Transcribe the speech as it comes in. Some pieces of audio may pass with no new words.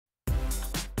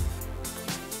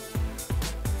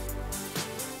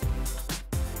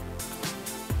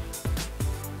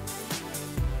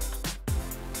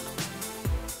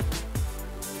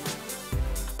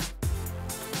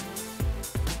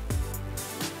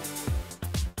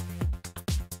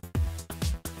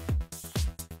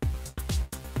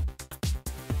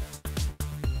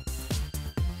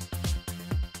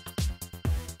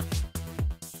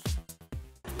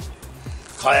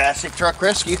Classic Truck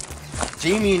Rescue.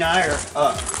 Jamie and I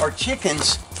are, our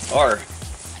chickens are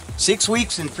 6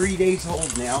 weeks and 3 days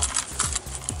old now.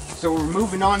 So we're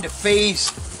moving on to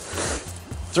phase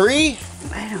 3?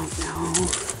 I don't know.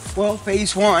 Well,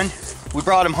 phase 1. We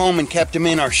brought them home and kept them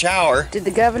in our shower. Did the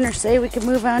governor say we could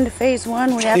move on to phase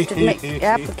 1? We have to make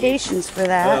applications for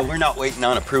that. We're not waiting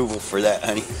on approval for that,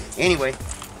 honey. Anyway,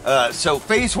 so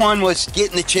phase 1 was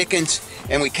getting the chickens,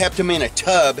 and we kept them in a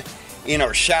tub in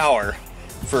our shower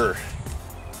for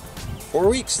 4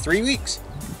 weeks, 3 weeks?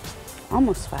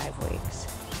 Almost 5 weeks.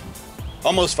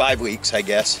 Almost 5 weeks, I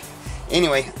guess.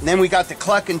 Anyway, then we got the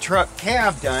Cluck-N-Truck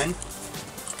cab done,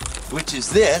 which is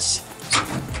this.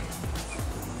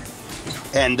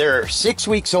 And they're 6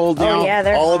 weeks old now. Oh yeah,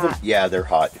 they're all hot. of them. Yeah, they're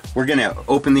hot. We're gonna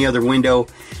open the other window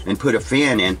and put a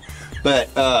fan in. But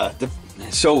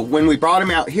so when we brought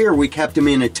them out here, we kept them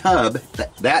in a tub.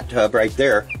 That tub right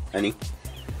there, honey.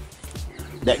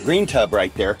 That green tub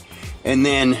right there. And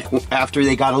then after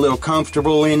they got a little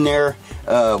comfortable in there,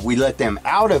 we let them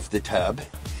out of the tub.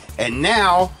 And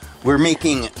now we're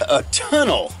making a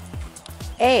tunnel.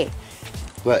 Hey.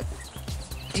 What?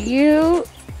 Do you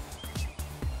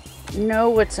know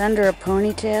what's under a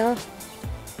ponytail?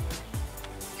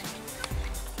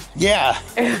 Yeah.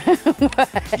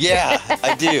 Yeah,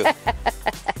 I do.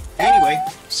 Anyway,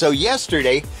 so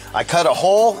yesterday I cut a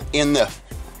hole in the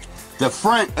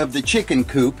front of the chicken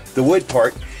coop, the wood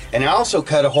part, and I also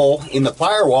cut a hole in the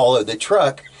firewall of the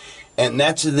truck, and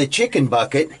that's the chicken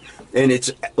bucket, and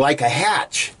it's like a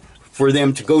hatch for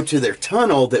them to go to their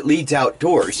tunnel that leads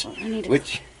outdoors. I need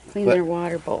to clean their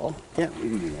water bowl. Yeah, we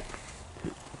can do that.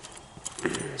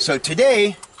 So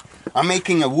today, I'm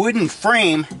making a wooden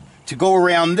frame to go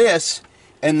around this,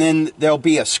 and then there'll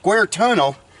be a square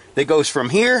tunnel that goes from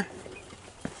here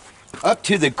up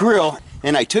to the grill,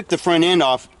 and I took the front end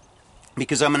off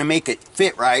because I'm going to make it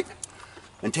fit right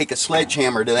and take a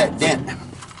sledgehammer to that dent, a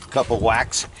couple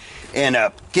whacks, and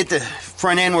get the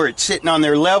front end where it's sitting on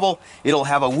their level. It'll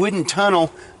have a wooden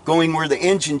tunnel going where the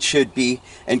engine should be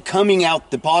and coming out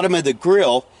the bottom of the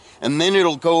grill, and then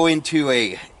it'll go into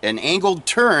an angled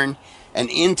turn and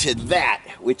into that,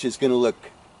 which is going to look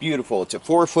beautiful. It's a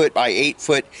 4 foot by 8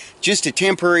 foot, just a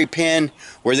temporary pen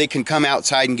where they can come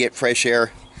outside and get fresh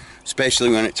air, especially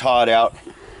when it's hot out.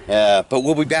 But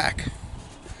we'll be back.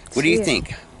 What do you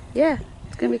think? Yeah,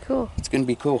 it's gonna be cool. It's gonna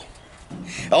be cool.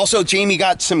 Also, Jamie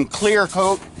got some clear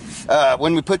coat.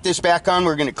 When we put this back on,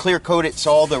 we're gonna clear coat it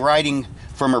so all the writing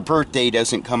from her birthday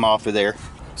doesn't come off of there.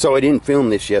 So I didn't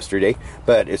film this yesterday,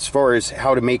 but as far as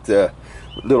how to make the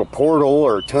little portal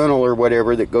or tunnel or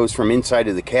whatever that goes from inside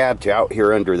of the cab to out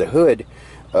here under the hood,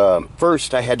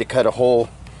 first I had to cut a hole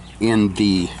in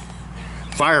the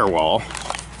firewall.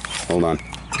 Hold on.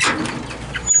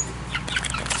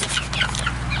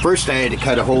 First I had to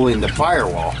cut a hole in the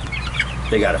firewall.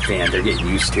 They got a fan, they're getting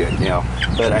used to it now.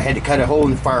 But I had to cut a hole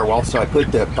in the firewall, so I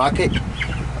put the bucket,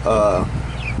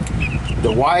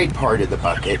 the wide part of the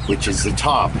bucket, which is the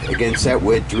top, against that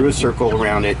wood, drew a circle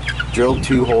around it, drilled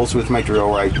 2 holes with my drill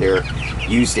right there,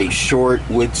 used a short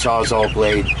wood sawzall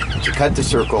blade to cut the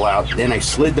circle out. Then I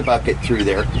slid the bucket through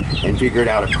there and figured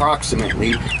out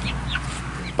approximately,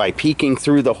 by peeking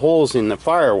through the holes in the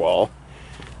firewall,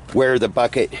 where the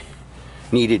bucket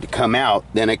needed to come out.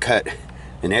 Then I cut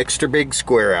an extra big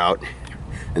square out,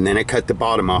 and then I cut the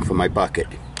bottom off of my bucket.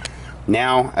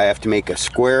 Now I have to make a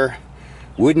square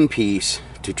wooden piece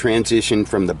to transition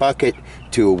from the bucket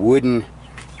to a wooden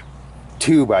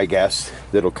tube, I guess,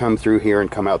 that'll come through here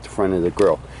and come out the front of the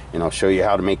grill. And I'll show you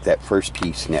how to make that first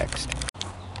piece next.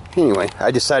 Anyway,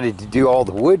 I decided to do all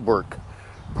the woodwork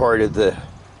part of the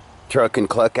truck and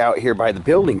cluck out here by the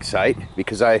building site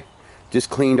because I just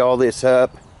cleaned all this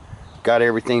up, got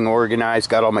everything organized,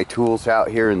 got all my tools out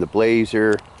here in the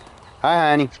blazer. Hi,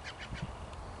 honey.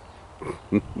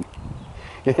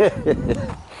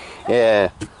 Yeah,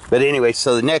 but anyway,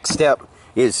 so the next step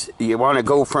is you want to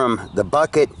go from the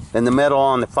bucket and the metal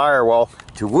on the firewall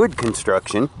to wood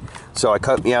construction. So I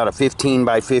cut me out a 15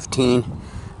 by 15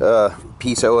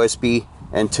 piece of OSB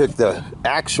and took the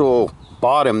actual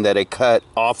bottom that I cut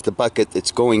off the bucket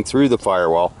that's going through the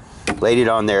firewall, laid it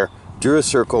on there, drew a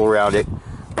circle around it.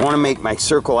 I want to make my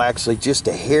circle actually just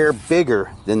a hair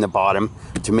bigger than the bottom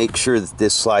to make sure that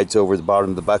this slides over the bottom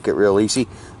of the bucket real easy.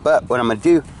 But what I'm going to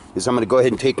do is I'm going to go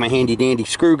ahead and take my handy dandy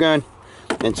screw gun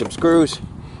and some screws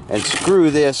and screw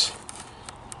this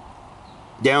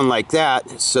down like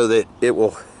that so that it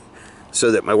will,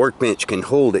 so that my workbench can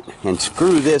hold it, and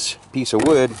screw this piece of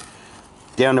wood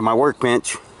down to my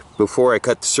workbench before I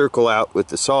cut the circle out with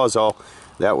the sawzall.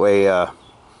 That way I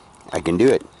can do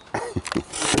it.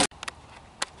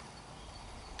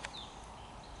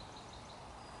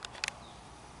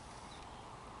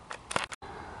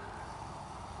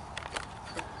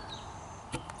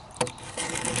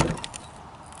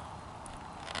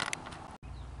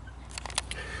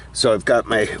 So I've got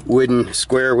my wooden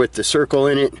square with the circle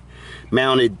in it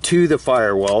mounted to the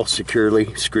firewall,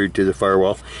 securely screwed to the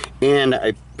firewall, and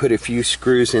I put a few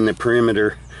screws in the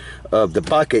perimeter of the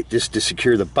bucket just to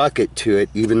secure the bucket to it,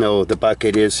 even though the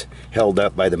bucket is held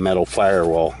up by the metal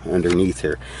firewall underneath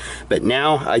here. But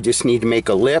now I just need to make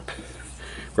a lip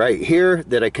right here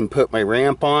that I can put my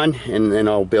ramp on, and then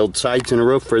I'll build sides and a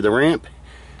roof for the ramp.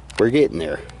 We're getting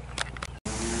there.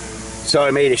 So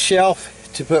I made a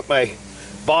shelf to put my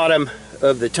bottom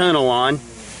of the tunnel on,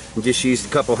 and just used a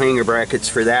couple hanger brackets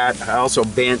for that. I also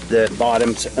bent the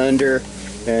bottoms under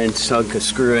and sunk a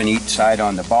screw in each side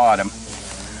on the bottom.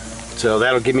 So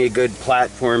that'll give me a good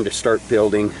platform to start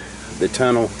building the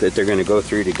tunnel that they're going to go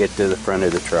through to get to the front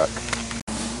of the truck.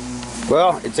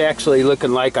 Well, it's actually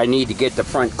looking like I need to get the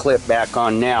front clip back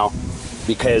on now,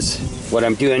 because what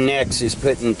I'm doing next is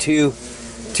putting two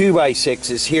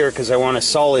 2x6s here, because I want a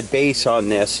solid base on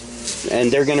this, and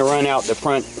they're going to run out the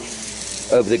front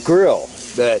of the grill,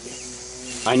 but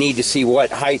I need to see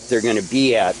what height they're going to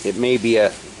be at. It may be a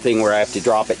thing where I have to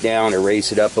drop it down or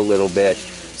raise it up a little bit,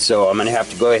 so I'm going to have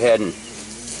to go ahead and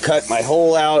cut my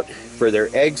hole out for their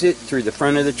exit through the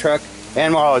front of the truck.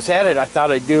 And while I was at it, I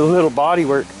thought I'd do a little body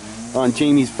work on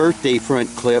Jamie's birthday front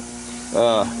clip.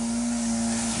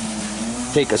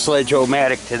 Take a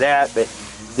Sledge-O-Matic to that, but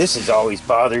this has always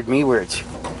bothered me where it's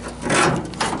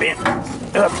bent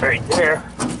up right there.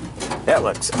 That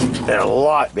looks a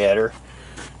lot better.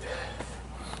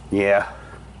 Yeah,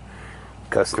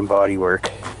 custom body work.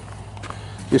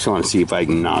 Just want to see if I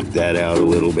can knock that out a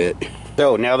little bit.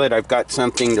 So now that I've got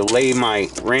something to lay my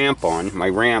ramp on, my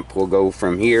ramp will go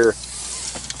from here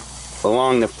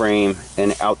along the frame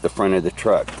and out the front of the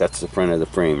truck. That's the front of the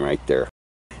frame right there.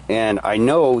 And I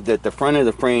know that the front of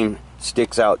the frame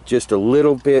sticks out just a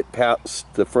little bit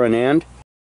past the front end,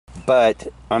 but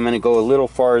I'm going to go a little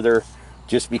farther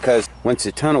just because once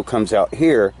the tunnel comes out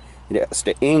here, it has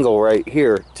to angle right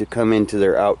here to come into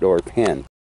their outdoor pen.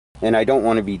 And I don't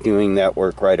want to be doing that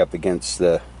work right up against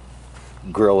the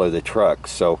grill of the truck.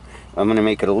 So I'm going to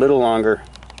make it a little longer,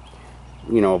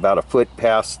 you know, about a foot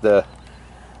past the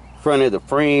front of the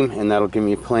frame, and that'll give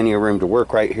me plenty of room to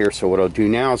work right here. So what I'll do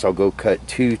now is I'll go cut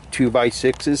two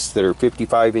 2x6s that are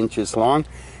 55 inches long,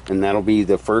 and that'll be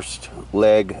the first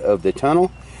leg of the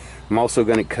tunnel. I'm also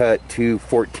going to cut two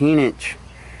 14-inch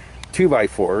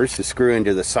 2x4s to screw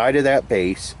into the side of that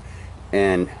base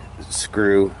and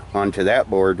screw onto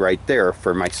that board right there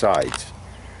for my sides.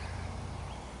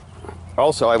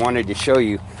 Also, I wanted to show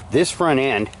you this front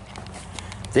end,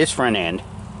 59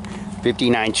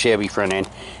 Chevy front end,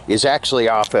 is actually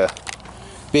off a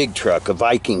big truck, a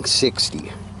Viking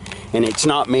 60, and it's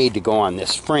not made to go on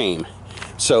this frame.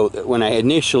 So when I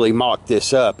initially mocked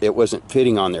this up, it wasn't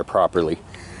fitting on there properly.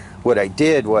 What I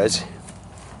did was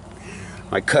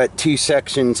I cut two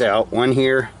sections out, one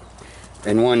here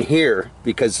and one here,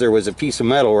 because there was a piece of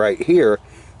metal right here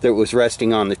that was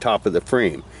resting on the top of the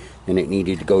frame and it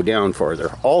needed to go down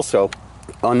farther. Also,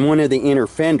 on one of the inner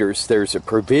fenders, there's a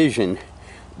provision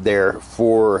there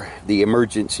for the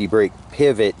emergency brake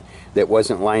pivot that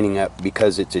wasn't lining up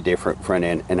because it's a different front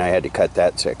end, and I had to cut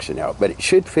that section out. But it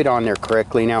should fit on there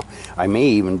correctly now. I may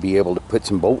even be able to put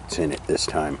some bolts in it this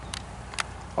time.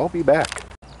 I'll be back.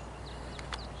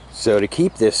 So to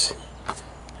keep this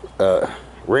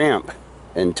ramp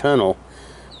and tunnel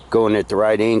going at the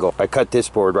right angle, I cut this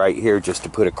board right here just to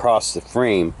put across the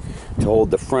frame to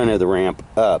hold the front of the ramp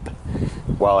up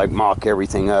while I mock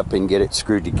everything up and get it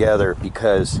screwed together,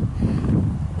 because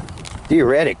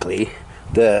theoretically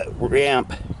the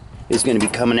ramp is going to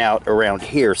be coming out around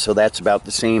here, so that's about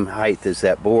the same height as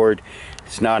that board.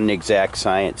 It's not an exact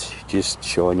science, just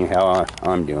showing you how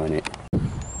I'm doing it.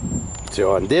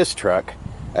 So on this truck,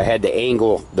 I had to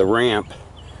angle the ramp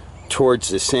towards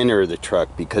the center of the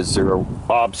truck because there are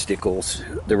obstacles,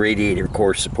 the radiator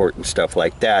core support and stuff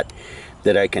like that,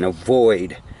 that I can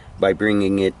avoid by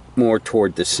bringing it more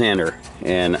toward the center.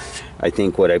 And I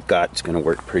think what I've got is going to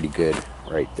work pretty good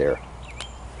right there.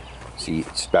 See,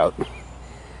 it's about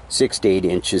 6 to 8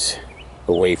 inches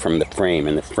away from the frame,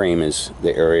 and the frame is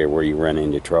the area where you run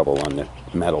into trouble on the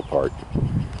metal part.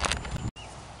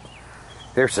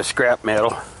 There's the scrap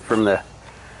metal from the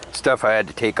stuff I had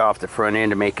to take off the front end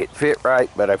to make it fit right,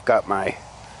 but I've got my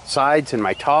sides and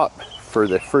my top for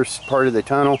the first part of the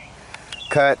tunnel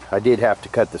cut. I did have to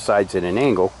cut the sides at an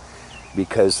angle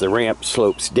because the ramp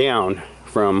slopes down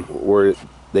from where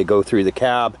they go through the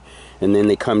cab, and then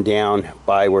they come down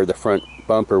by where the front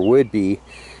bumper would be,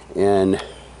 and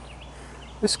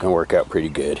this is going to work out pretty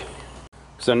good.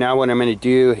 So now what I'm going to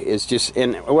do is just,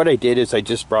 and what I did is I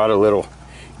just brought a little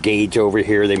gauge over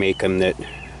here. They make them that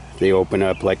they open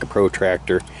up like a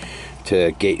protractor,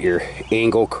 to get your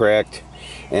angle correct.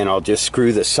 And I'll just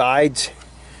screw the sides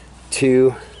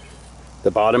to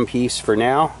the bottom piece for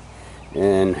now,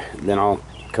 and then I'll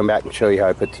come back and show you how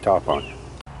I put the top on.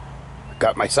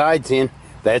 Got my sides in.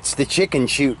 That's the chicken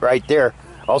chute right there.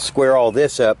 I'll square all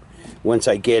this up once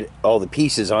I get all the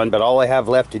pieces on, but all I have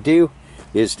left to do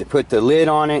is to put the lid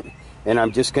on it. And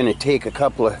I'm just going to take a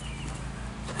couple of,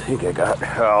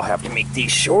 I'll have to make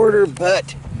these shorter,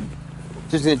 but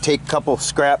just going to take a couple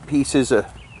scrap pieces of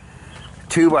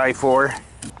 2x4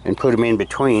 and put them in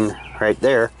between right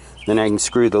there. Then I can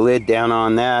screw the lid down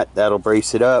on that. That'll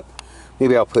brace it up.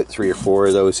 Maybe I'll put 3 or 4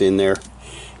 of those in there.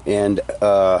 And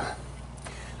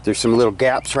there's some little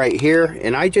gaps right here,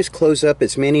 and I just close up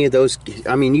as many of those.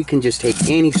 I mean, you can just take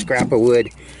any scrap of wood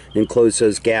and close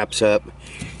those gaps up.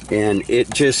 And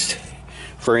it just,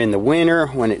 for in the winter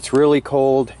when it's really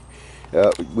cold,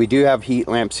 we do have heat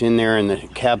lamps in there and the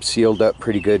cab's sealed up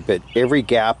pretty good, but every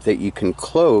gap that you can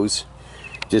close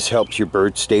just helps your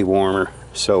bird stay warmer.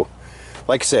 So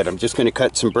like I said, I'm just going to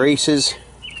cut some braces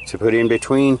to put in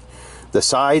between the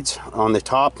sides on the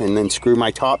top and then screw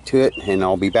my top to it, and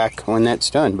I'll be back when that's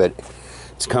done. But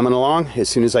it's coming along. As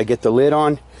soon as I get the lid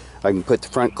on, I can put the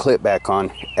front clip back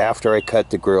on after I cut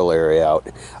the grill area out.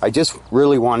 I just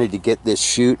really wanted to get this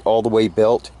chute all the way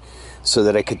built so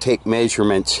that I could take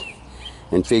measurements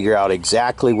and figure out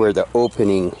exactly where the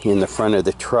opening in the front of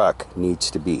the truck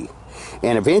needs to be.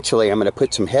 And eventually I'm going to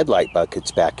put some headlight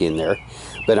buckets back in there,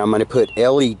 but I'm going to put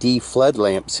LED flood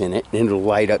lamps in it, and it'll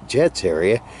light up Jet's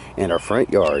area and our front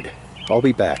yard. I'll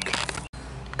be back.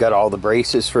 Got all the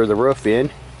braces for the roof in,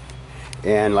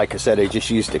 and like I said, I just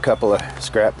used a couple of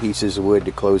scrap pieces of wood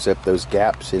to close up those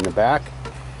gaps in the back.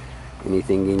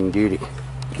 Anything you can do to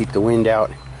keep the wind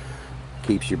out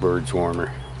keeps your birds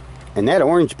warmer. And that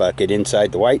orange bucket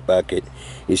inside the white bucket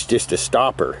is just a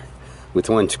stopper with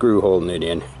one screw holding it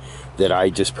in that I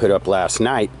just put up last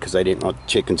night because I didn't want the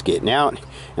chickens getting out,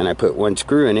 and I put one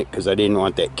screw in it because I didn't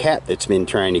want that cat that's been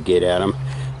trying to get at them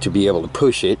to be able to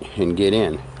push it and get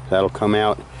in. That'll come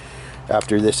out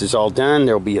after this is all done.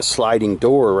 There'll be a sliding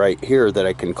door right here that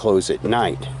I can close at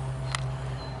night.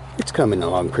 It's coming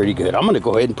along pretty good. I'm going to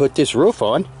go ahead and put this roof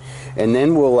on, and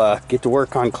then we'll get to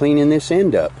work on cleaning this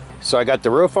end up. So I got the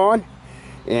roof on,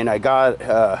 and I got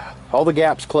all the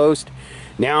gaps closed.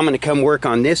 Now I'm going to come work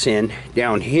on this end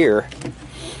down here.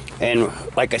 And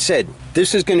like I said,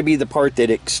 this is going to be the part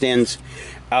that extends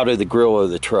out of the grill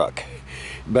of the truck.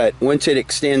 But once it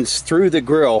extends through the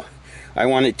grill, I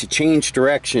want it to change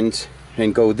directions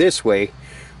and go this way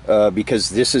because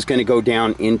this is going to go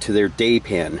down into their day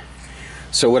pen.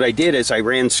 So what I did is I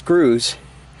ran screws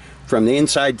from the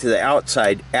inside to the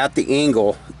outside at the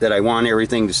angle that I want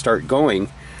everything to start going,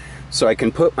 so I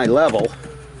can put my level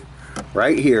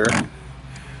right here,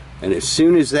 and as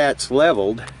soon as that's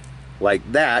leveled like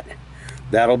that,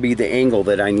 that'll be the angle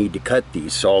that I need to cut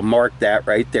these. So I'll mark that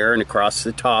right there and across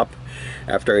the top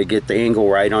after I get the angle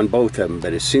right on both of them.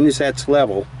 But as soon as that's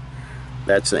level,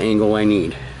 that's the angle I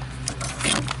need.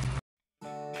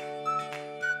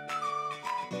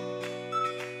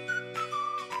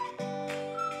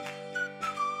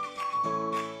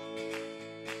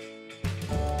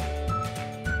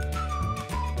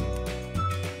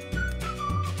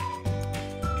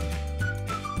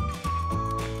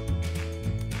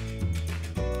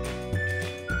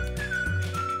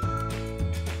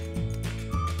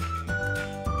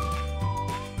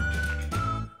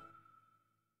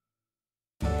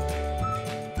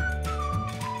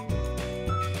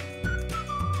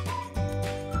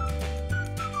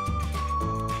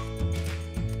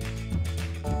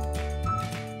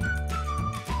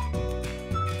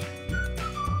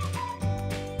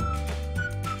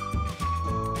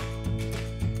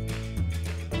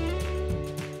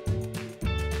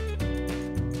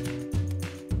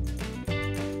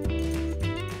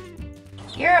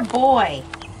 You're a boy.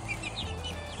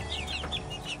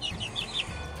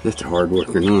 That's a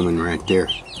hard-working woman right there.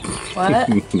 What?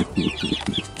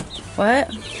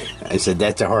 What? I said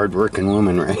that's a hard-working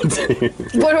woman right there.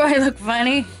 What, do I look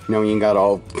funny? No, you got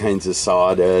all kinds of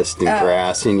sawdust and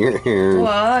grass in your hair. Well,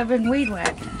 I've been weed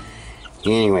whacking.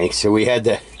 Anyway, so we had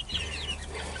the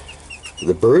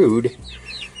brood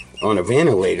on a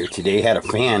ventilator today. Had a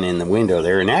fan in the window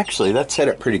there, and actually that's set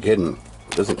up pretty good and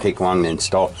doesn't take long to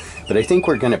install. But I think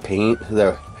we're going to paint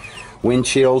the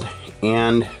windshield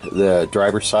and the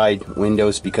driver's side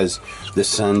windows because the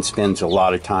sun spends a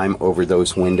lot of time over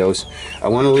those windows. I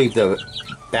want to leave the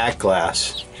back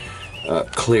glass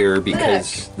clear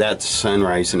because that's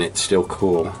sunrise and it's still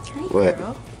cool. What?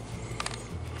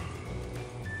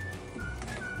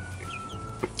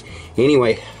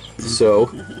 Anyway,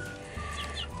 so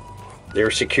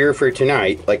they're secure for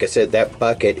tonight. Like I said, that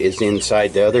bucket is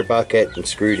inside the other bucket and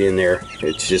screwed in there.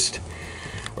 It's just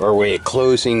our way of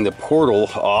closing the portal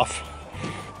off.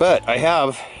 But I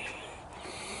have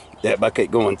that bucket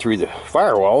going through the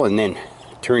firewall and then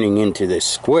turning into this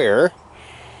square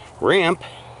ramp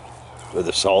with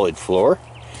a solid floor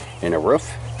and a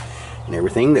roof and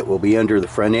everything that will be under the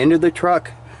front end of the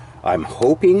truck. I'm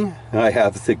hoping I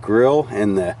have the grill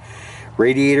and the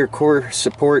radiator core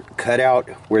support cut out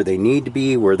where they need to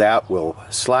be, where that will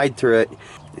slide through it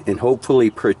and hopefully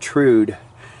protrude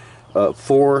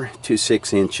 4 to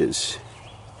 6 inches.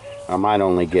 I might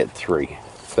only get 3,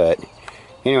 but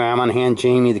anyway, I'm gonna hand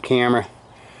Jamie the camera,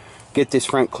 get this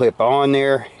front clip on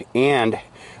there, and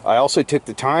I also took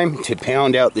the time to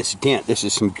pound out this dent. This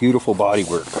is some beautiful body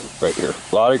work right here.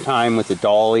 A lot of time with the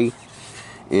dolly,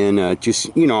 and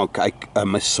just, you know, I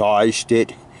massaged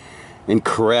it and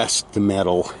caressed the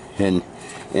metal, and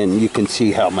you can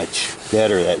see how much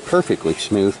better that, perfectly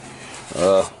smooth.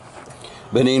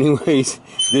 But anyways,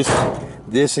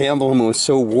 this emblem was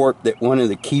so warped that one of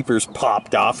the keepers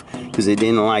popped off because it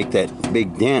didn't like that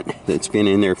big dent that's been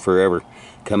in there forever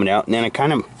coming out. And then I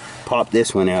kind of popped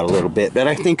this one out a little bit, but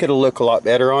I think it'll look a lot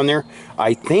better on there.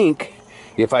 I think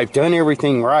if I've done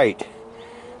everything right,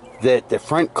 that the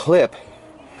front clip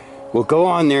will go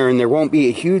on there and there won't be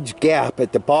a huge gap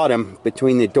at the bottom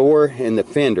between the door and the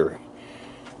fender.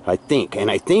 I think.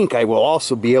 And I think I will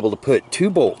also be able to put 2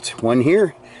 bolts, one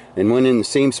here and one in the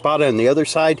same spot on the other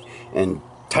side, and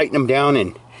tighten them down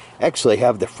and actually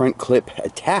have the front clip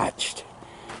attached.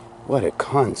 What a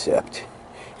concept.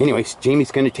 Anyways,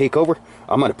 Jamie's going to take over.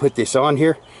 I'm going to put this on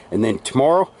here, and then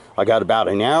tomorrow I got about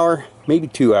an hour, maybe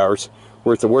 2 hours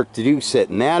worth of work to do,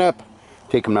 setting that up,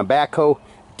 taking my backhoe,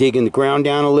 digging the ground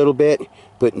down a little bit,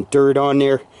 putting dirt on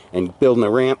there, and building a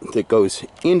ramp that goes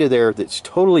into there that's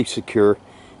totally secure.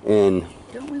 And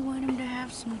don't we want him to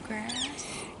have some grass?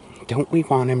 Don't we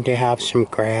want him to have some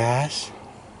grass?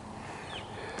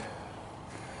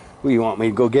 Well, you want me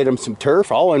to go get him some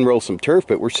turf? I'll unroll some turf,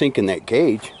 but we're sinking that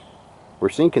cage. We're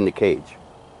sinking the cage.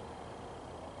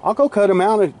 I'll go cut him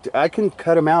out. I can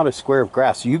cut him out a square of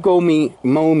grass. You go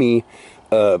mow me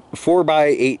a 4 by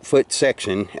 8 foot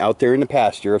section out there in the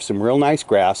pasture of some real nice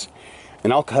grass,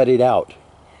 and I'll cut it out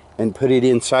and put it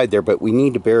inside there. But we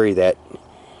need to bury that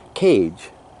cage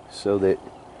so that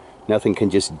nothing can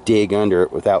just dig under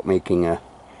it without making a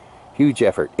huge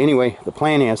effort. Anyway, the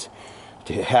plan is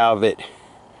to have it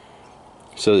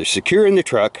so they're secure in the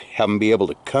truck, have them be able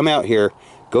to come out here,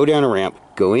 go down a ramp,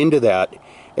 go into that,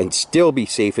 and still be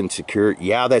safe and secure.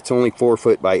 Yeah, that's only 4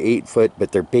 foot by 8 foot,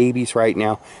 but they're babies right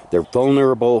now. They're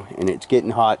vulnerable, and it's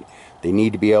getting hot. They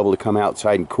need to be able to come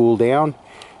outside and cool down.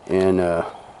 And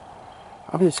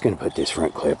I'm just going to put this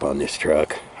front clip on this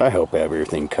truck. I hope I have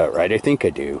everything cut right. I think I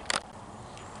do.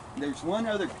 There's one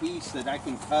other piece that I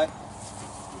can cut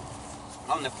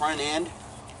on the front end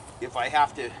if I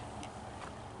have to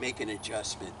make an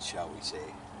adjustment, shall we say.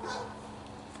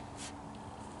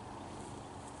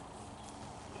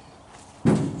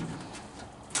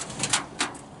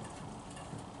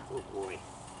 Oh boy.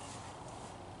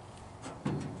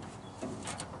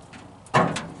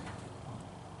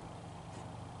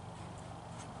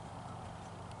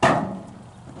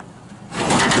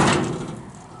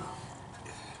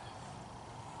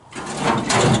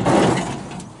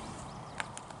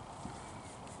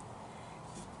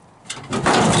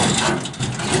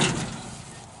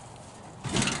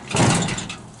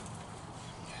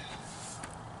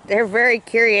 They're very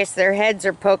curious. Their heads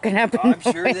are poking up. I'm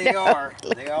sure they are.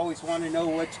 They always want to know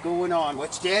what's going on.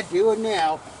 What's Dad doing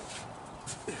now?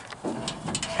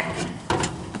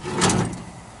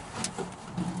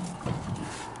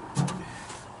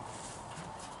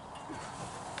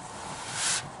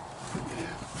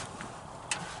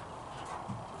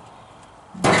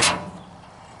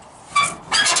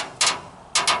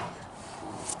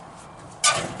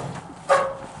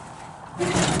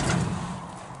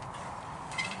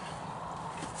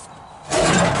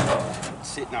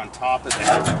 Sitting on top of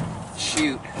that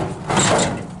chute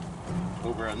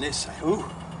over on this side. Ooh,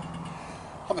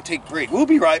 I'm gonna take a break. We'll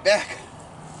be right back.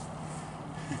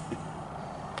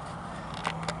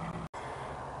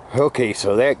 Okay,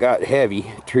 so that got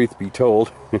heavy, truth be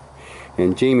told,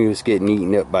 and Jamie was getting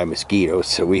eaten up by mosquitoes,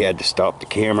 so we had to stop the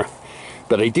camera.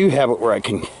 But I do have it where I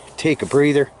can take a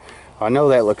breather. I know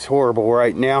that looks horrible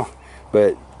right now,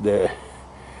 but the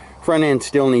front end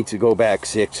still needs to go back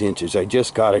 6 inches. I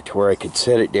just got it to where I could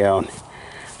set it down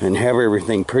and have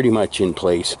everything pretty much in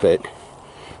place, but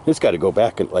it's got to go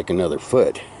back like another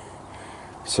foot.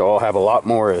 So I'll have a lot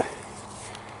more of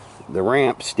the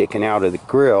ramp sticking out of the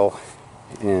grill,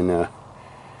 and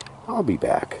I'll be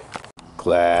back.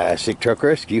 Classic Truck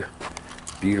Rescue.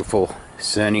 Beautiful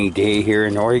sunny day here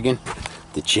in Oregon.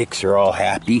 The chicks are all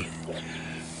happy.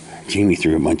 Jamie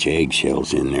threw a bunch of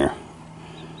eggshells in there.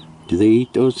 Do they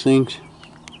eat those things?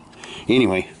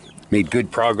 Anyway, made good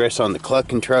progress on the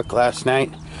Cluck-N-Truck last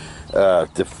night.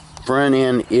 The front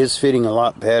end is fitting a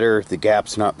lot better. The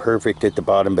gap's not perfect at the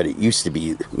bottom, but it used to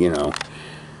be, you know,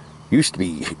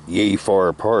 yay far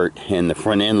apart, and the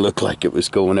front end looked like it was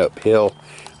going uphill.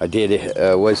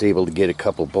 I was able to get a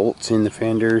couple bolts in the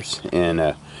fenders,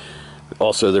 and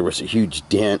also there was a huge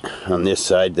dent on this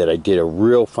side that I did a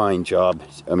real fine job.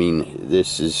 I mean,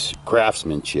 this is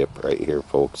craftsmanship right here,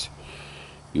 folks.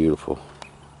 Beautiful.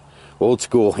 Old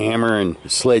school hammer and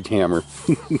sledgehammer.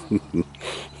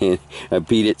 And I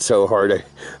beat it so hard I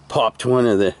popped one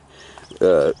of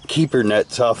the keeper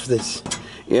nuts off this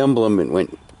emblem and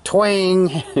went twang.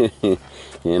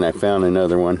 And I found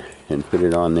another one and put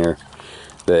it on there.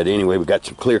 But anyway, we got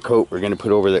some clear coat we're going to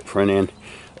put over that front end.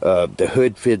 The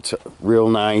hood fits real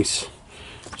nice.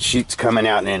 Chute's coming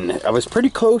out, and I was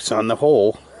pretty close on the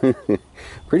hole.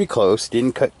 Pretty close.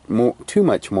 Didn't cut too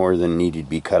much more than needed to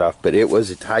be cut off, but it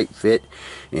was a tight fit,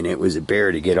 and it was a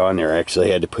bear to get on there. I actually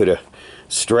had to put a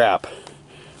strap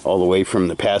all the way from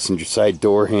the passenger side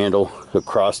door handle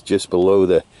across just below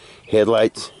the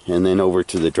headlights, and then over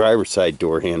to the driver's side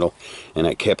door handle, and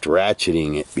I kept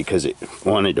ratcheting it because it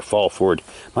wanted to fall forward.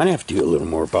 Might have to do a little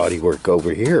more body work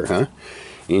over here, huh?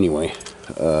 Anyway,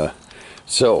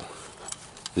 so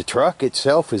the truck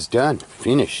itself is done,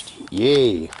 finished.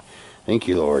 Yay! Thank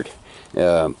you, Lord.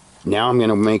 Now I'm going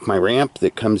to make my ramp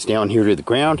that comes down here to the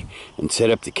ground and set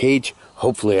up the cage.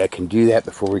 Hopefully I can do that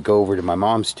before we go over to my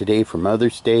mom's today for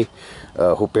Mother's Day.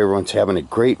 Hope everyone's having a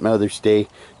great Mother's Day.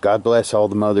 God bless all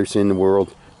the mothers in the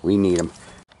world. We need them.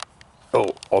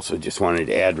 Oh, also just wanted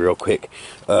to add real quick.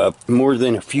 More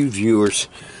than a few viewers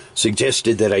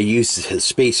suggested that I use the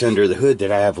space under the hood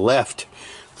that I have left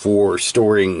for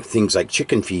storing things like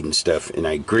chicken feed and stuff, and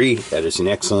I agree, that is an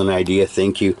excellent idea.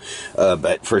 Thank you.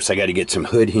 But first I got to get some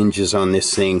hood hinges on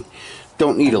this thing.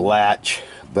 Don't need a latch,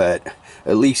 but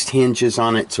at least hinges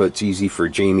on it so it's easy for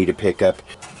Jamie to pick up.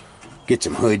 Get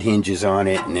some hood hinges on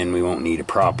it, and then we won't need a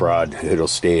prop rod. It'll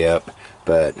stay up.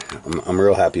 But I'm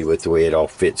real happy with the way it all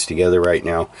fits together right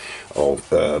now. I'll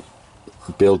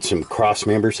build some cross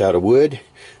members out of wood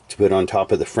to put on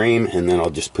top of the frame, and then I'll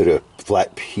just put a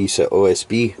flat piece of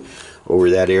OSB over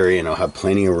that area, and I'll have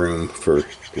plenty of room for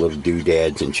little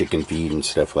doodads and chicken feed and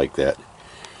stuff like that.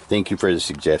 Thank you for the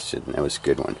suggestion. That was a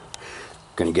good one.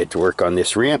 Gonna get to work on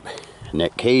this ramp and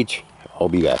that cage. I'll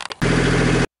be back.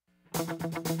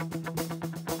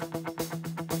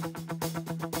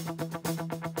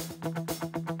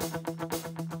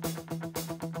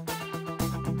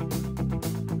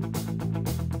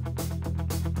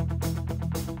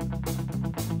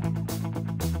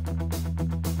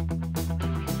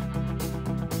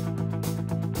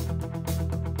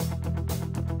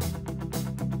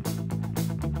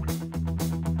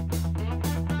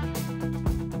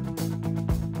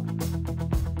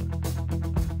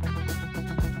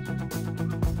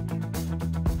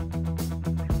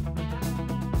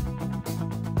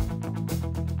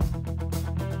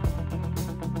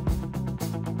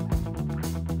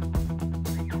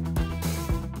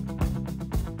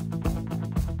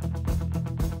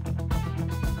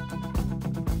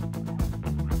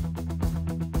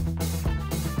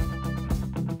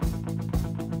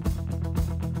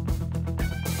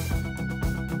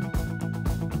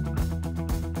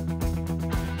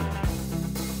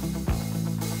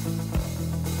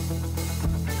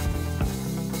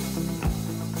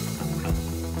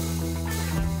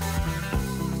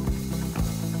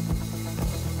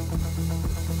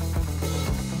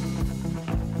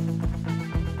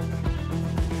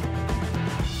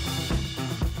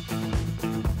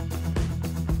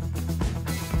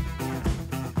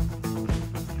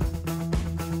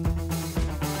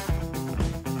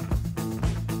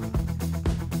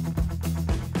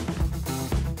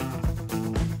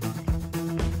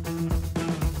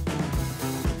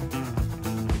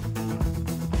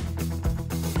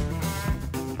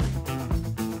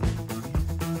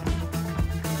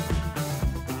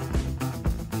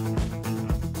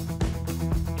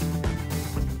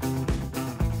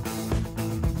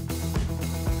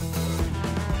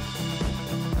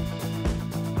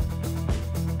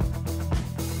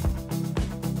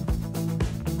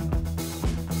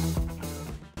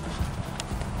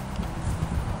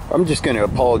 I'm just going to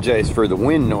apologize for the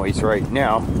wind noise right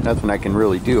now. Nothing I can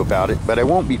really do about it, but I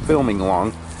won't be filming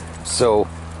long, so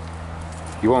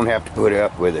you won't have to put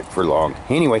up with it for long.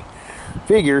 Anyway,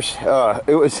 figures,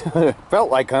 it was felt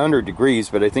like 100 degrees,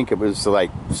 but I think it was like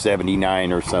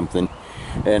 79 or something.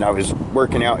 and I was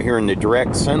working out here in the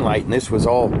direct sunlight, and this was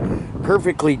all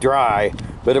perfectly dry.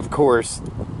 But of course,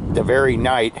 the very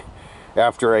night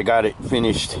after I got it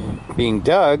finished being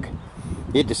dug,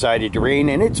 it decided to rain,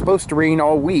 and it's supposed to rain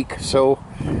all week. So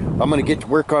I'm going to get to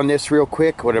work on this real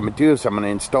quick. What I'm going to do is I'm going to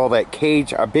install that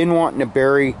cage. I've been wanting to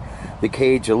bury the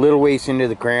cage a little ways into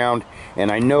the ground,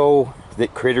 and I know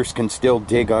that critters can still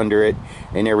dig under it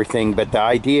and everything, but the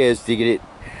idea is to get it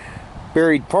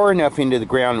buried far enough into the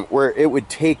ground where it would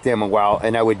take them a while,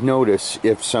 and I would notice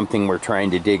if something were trying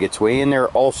to dig its way in there.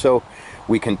 Also,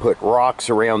 we can put rocks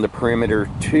around the perimeter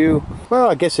too. Well,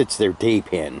 I guess it's their day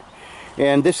pen,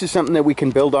 and this is something that we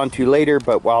can build onto later.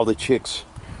 But while the chicks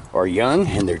are young,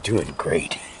 and they're doing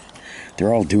great,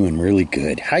 they're all doing really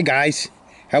good. Hi guys,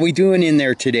 how we doing in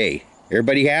there today?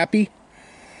 Everybody happy?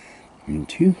 1,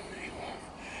 2.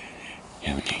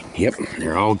 Yep,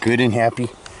 they're all good and happy.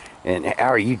 And how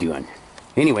are you doing?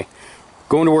 Anyway,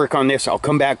 going to work on this. I'll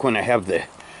come back when I have the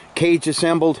cage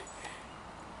assembled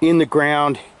in the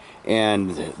ground,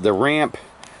 and the ramp,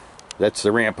 that's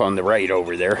the ramp on the right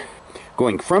over there,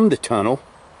 going from the tunnel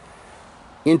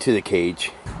into the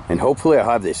cage. And hopefully I'll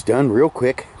have this done real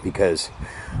quick, because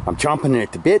I'm chomping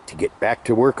at the bit to get back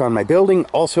to work on my building.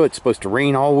 Also, it's supposed to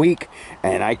rain all week,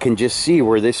 and I can just see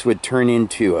where this would turn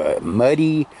into a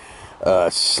muddy,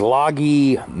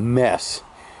 sloggy mess.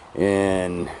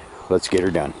 And let's get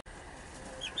her done.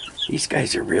 These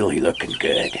guys are really looking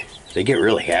good. They get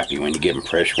really happy when you give them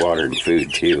fresh water and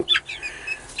food too.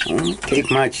 It won't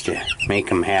take much to make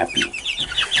them happy.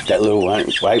 That little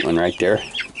white one right there,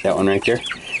 that one right there,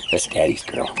 that's Daddy's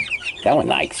girl. That one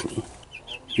likes me.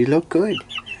 You look good.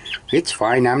 It's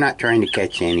fine. I'm not trying to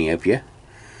catch any of you.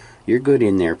 You're good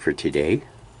in there for today.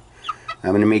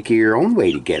 I'm going to make you your own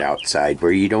way to get outside,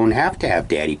 where you don't have to have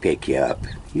Daddy pick you up.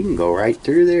 You can go right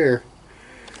through there.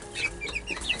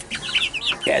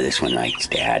 Yeah, this one likes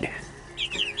Dad.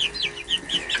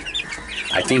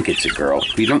 I think it's a girl.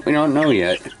 We don't know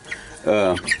yet.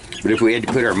 But if we had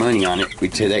to put our money on it,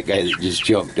 we'd say that guy that just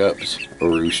jumped up is a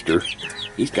rooster.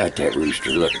 He's got that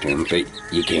rooster look to him, but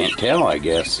you can't tell, I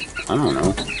guess. I don't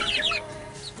know.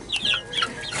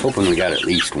 Hoping we got at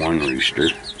least one rooster.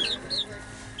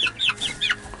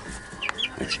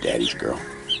 That's Daddy's girl.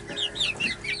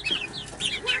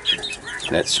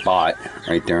 That Spot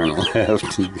right there on the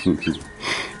left.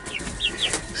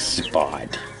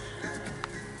 Spot.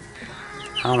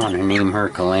 I want to name her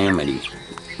Calamity.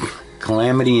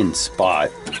 Calamity and Spot.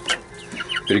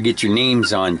 Better get your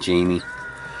names on, Jamie.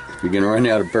 You're going to run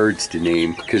out of birds to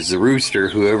name, because the rooster,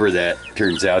 whoever that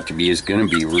turns out to be, is going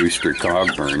to be Rooster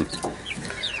Cogburn.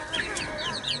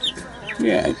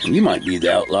 Yeah, you might be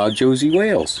the outlaw Josie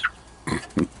Wales.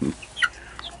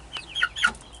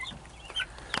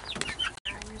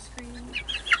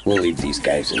 We'll leave these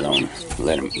guys alone.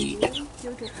 Let them eat.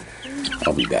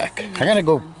 I'll be back. I gotta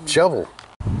go shovel.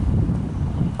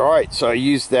 Alright, so I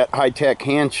used that high-tech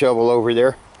hand shovel over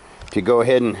there to go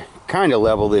ahead and kind of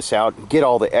level this out, get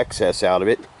all the excess out of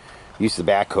it. Used the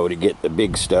backhoe to get the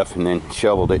big stuff and then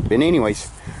shoveled it. But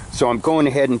anyways, so I'm going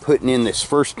ahead and putting in this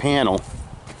first panel.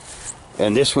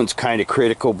 And this one's kind of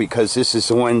critical, because this is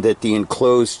the one that the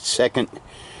enclosed second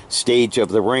stage of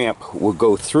the ramp will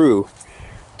go through,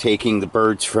 taking the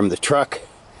birds from the truck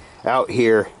out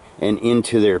here and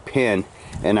into their pen.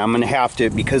 And I'm going to have to,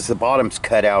 because the bottom's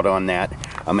cut out on that,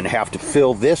 I'm going to have to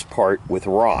fill this part with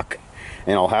rock.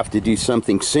 And I'll have to do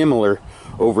something similar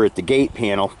over at the gate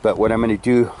panel. But what I'm going to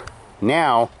do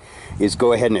now is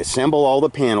go ahead and assemble all the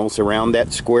panels around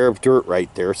that square of dirt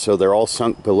right there, so they're all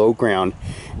sunk below ground.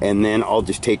 And then I'll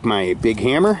just take my big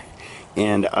hammer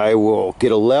and I will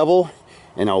get a level,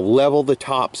 and I'll level the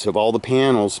tops of all the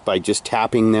panels by just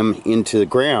tapping them into the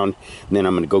ground. And then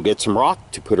I'm going to go get some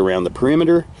rock to put around the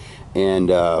perimeter,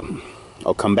 and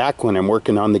I'll come back when I'm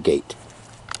working on the gate.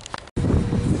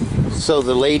 So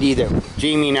the lady that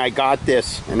Jamie and I got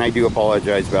this, and I do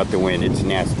apologize about the wind, it's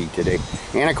nasty today.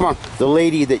 Anna, come on. The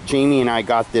lady that Jamie and I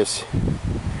got this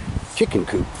chicken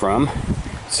coop from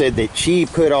said that she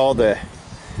put all the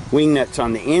wing nuts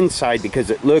on the inside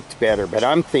because it looked better. But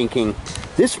I'm thinking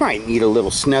this might need a little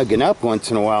snugging up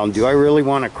once in a while. And do I really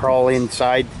want to crawl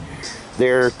inside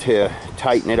there to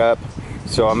tighten it up?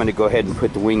 So I'm going to go ahead and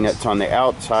put the wing nuts on the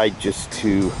outside just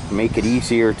to make it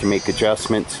easier to make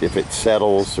adjustments if it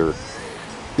settles, or,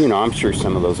 you know, I'm sure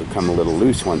some of those will come a little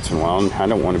loose once in a while, and I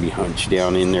don't want to be hunched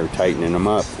down in there tightening them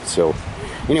up. So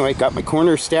anyway, got my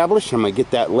corner established. I'm going to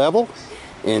get that level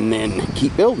and then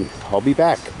keep building. I'll be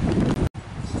back.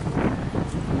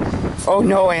 Oh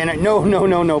no, Anna,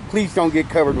 no, please don't get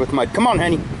covered with mud. Come on,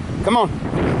 honey, come on.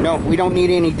 No, we don't need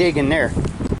any digging there.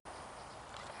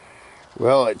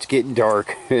 Well, it's getting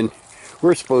dark, and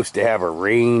we're supposed to have a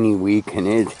rainy week, and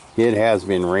it has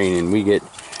been raining. We get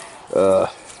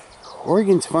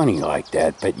Oregon's funny like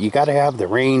that, but you got to have the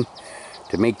rain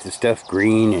to make the stuff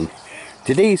green. And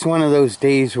today's one of those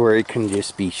days where it can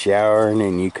just be showering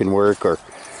and you can work, or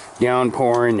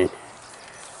downpouring, and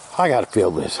I got to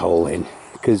fill this hole in,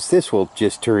 because this will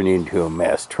just turn into a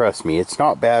mess. Trust me, it's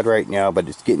not bad right now, but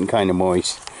it's getting kind of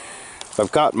moist.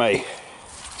 I've got my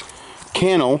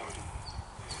kennel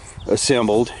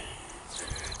assembled.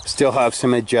 Still have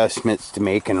some adjustments to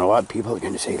make, and a lot of people are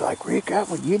going to say, like, Rick,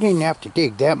 you didn't have to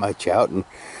dig that much out, and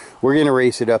we're going to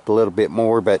raise it up a little bit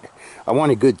more, but I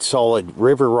want a good solid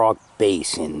river rock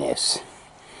base in this,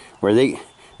 where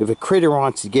if a critter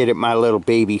wants to get at my little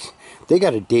babies, they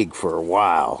got to dig for a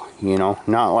while, you know,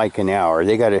 not like an hour.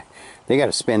 They got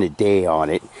to spend a day on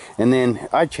it, and then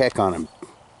I check on them,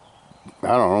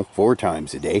 I don't know, 4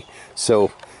 times a day,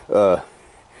 so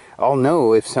I'll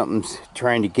know if something's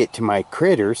trying to get to my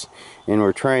critters, and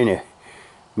we're trying to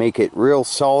make it real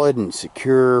solid and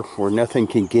secure where nothing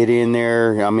can get in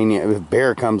there. I mean, if a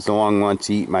bear comes along and wants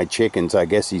to eat my chickens, I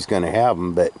guess he's going to have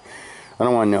them, but I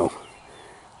don't want no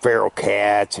feral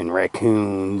cats and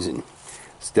raccoons and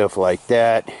stuff like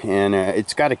that. And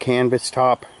it's got a canvas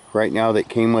top right now that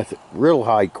came with real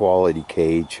high quality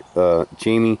cage.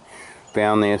 Jamie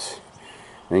found this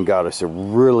and got us a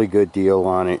really good deal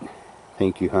on it.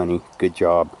 Thank you, honey. Good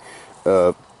job.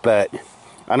 But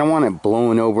I don't want it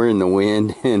blowing over in the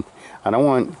wind, and I don't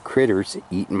want critters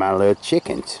eating my little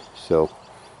chickens. So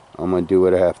I'm going to do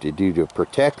what I have to do to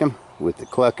protect them with the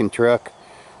Cluck-N-Truck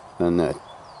and the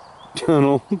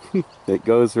tunnel that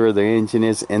goes where the engine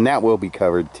is, and that will be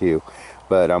covered too.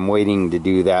 But I'm waiting to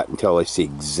do that until I see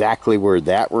exactly where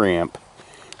that ramp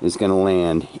is going to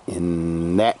land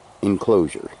in that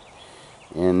enclosure.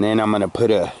 And then I'm going to put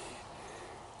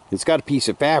it's got a piece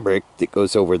of fabric that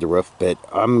goes over the roof, but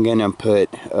I'm going to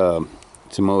put some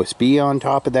OSB on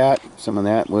top of that, some of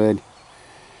that wood.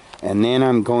 And then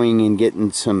I'm going and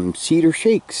getting some cedar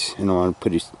shakes, and I want to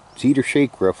put a cedar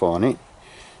shake roof on it.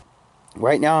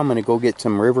 Right now I'm going to go get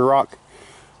some river rock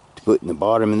to put in the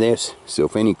bottom of this, so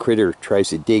if any critter tries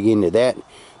to dig into that,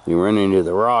 they run into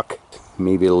the rock,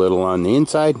 maybe a little on the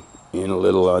inside and a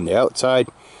little on the outside,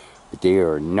 but they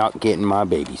are not getting my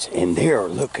babies, and they are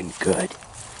looking good.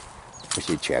 I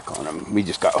should check on them. We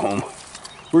just got home.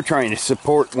 We're trying to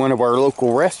support one of our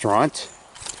local restaurants,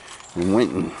 and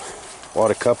went and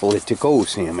bought a couple of to-go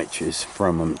sandwiches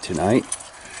from them tonight.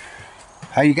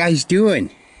 How you guys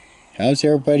doing? How's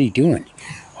everybody doing?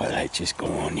 Well, let's just go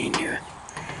on in here.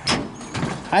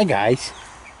 Hi, guys.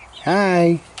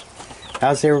 Hi.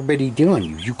 How's everybody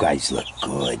doing? You guys look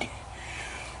good.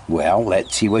 Well,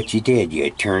 let's see what you did. You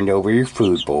turned over your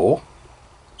food bowl.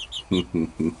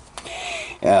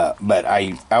 But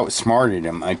I outsmarted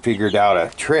them. I figured out a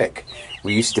trick.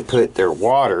 We used to put their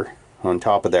water on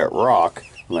top of that rock,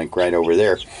 like right over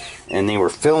there, and they were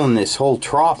filling this whole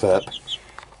trough up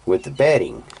with the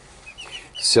bedding.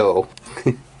 So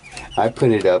I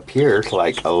put it up here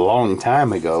like a long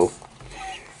time ago,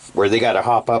 where they got to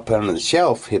hop up onto the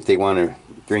shelf if they want to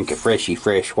drink a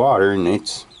fresh water, and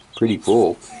it's pretty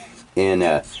full.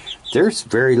 And there's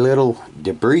very little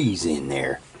debris in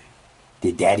there.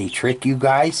 Did Daddy trick you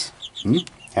guys?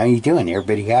 How you doing?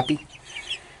 Everybody happy?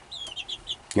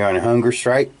 You're on a hunger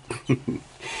strike?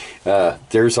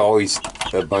 There's always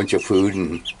a bunch of food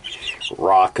and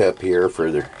rock up here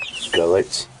for their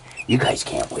gullets. You guys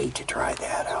can't wait to try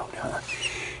that out, huh?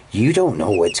 You don't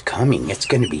know what's coming. It's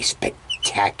going to be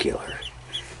spectacular.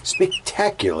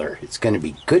 Spectacular. It's going to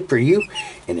be good for you,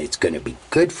 and it's going to be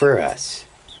good for us.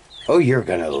 Oh, you're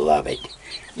going to love it.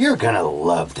 You're going to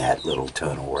love that little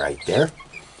tunnel right there.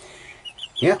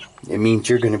 Yeah, it means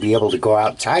you're going to be able to go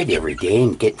outside every day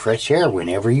and get fresh air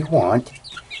whenever you want.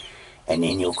 And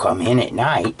then you'll come in at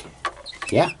night.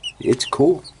 Yeah, it's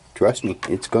cool. Trust me,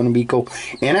 it's going to be cool.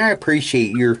 And I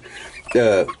appreciate your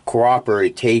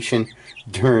cooperation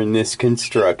during this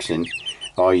construction,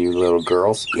 all you little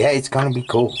girls. Yeah, it's going to be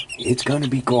cool. It's going to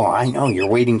be cool. I know, you're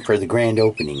waiting for the grand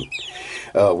opening.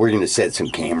 We're going to set some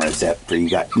cameras up for you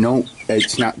guys. No,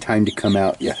 it's not time to come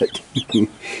out yet.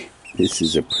 This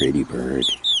is a pretty bird.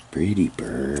 Pretty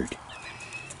bird.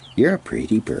 You're a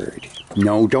pretty bird.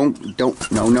 No, don't, no.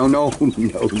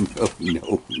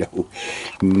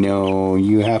 No,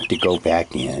 you have to go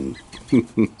back in.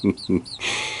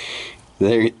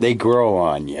 They grow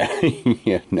on you.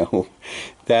 You know,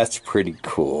 that's pretty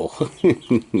cool.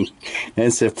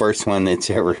 That's the first one that's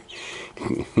ever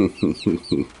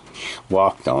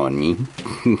walked on me.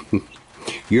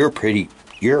 You're pretty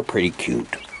cute.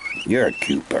 You're a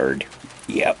cute bird.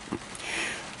 Yep.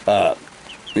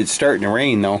 It's starting to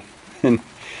rain though, and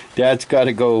Dad's got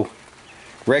to go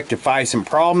rectify some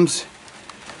problems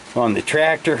on the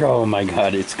tractor. Oh my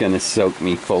God, it's gonna soak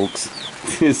me, folks.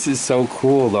 This is so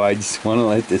cool, though. I just want to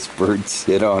let this bird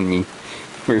sit on me.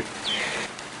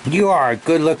 You are a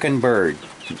good-looking bird.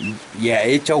 Yeah,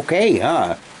 it's okay,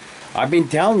 huh? I've been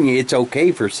telling you it's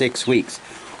okay for 6 weeks.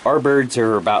 Our birds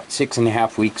are about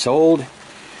 6.5 weeks old.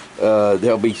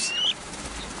 They'll be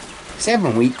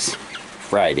 7 weeks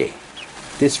Friday.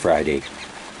 This Friday.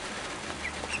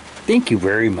 Thank you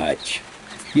very much.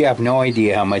 You have no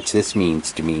idea how much this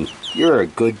means to me. You're a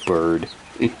good bird.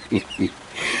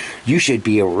 You should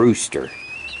be a rooster.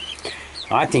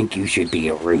 I think you should be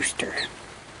a rooster.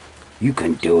 You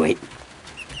can do it.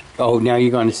 Oh, now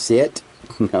you're going to sit?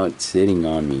 Now it's sitting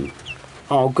on me.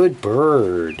 Oh, good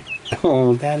bird.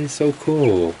 Oh, that is so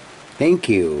cool. Thank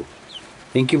you.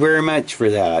 Thank you very much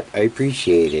for that. I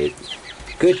appreciate it.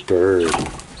 Good bird.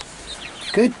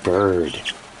 Good bird.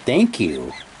 Thank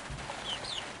you.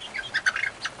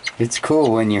 It's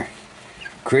cool when your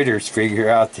critters figure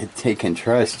out that they can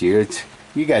trust you.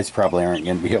 You guys probably aren't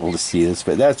going to be able to see this,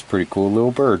 but that's a pretty cool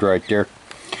little bird right there.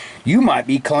 You might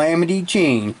be Calamity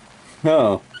Jane.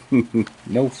 Oh,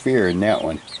 no fear in that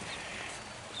one.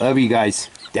 Love you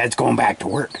guys. Dad's going back to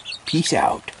work. Peace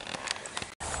out.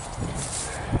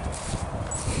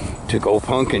 Took old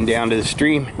Pumpkin down to the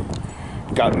stream.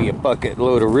 Got me a bucket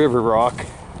load of river rock.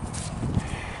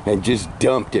 And just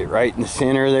dumped it right in the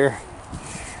center there.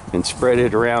 And spread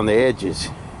it around the edges.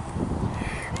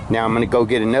 Now I'm going to go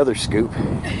get another scoop.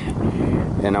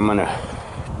 And I'm going to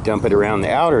dump it around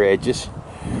the outer edges.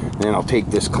 Then I'll take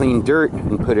this clean dirt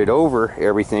and put it over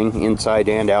everything, inside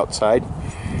and outside.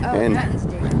 Oh,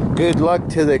 and good luck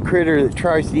to the critter that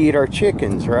tries to eat our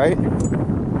chickens, right?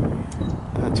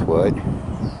 That's what.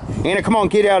 Anna, come on,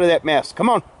 get out of that mess. Come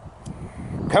on.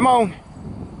 Come on.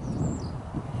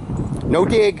 No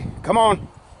dig. Come on.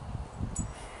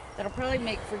 That'll probably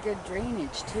make for good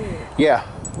drainage, too. Yeah.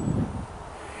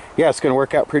 Yeah, it's going to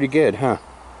work out pretty good, huh?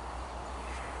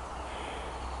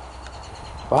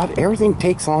 But everything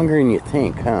takes longer than you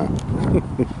think, huh?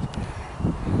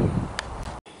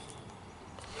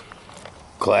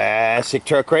 Classic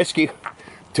truck rescue.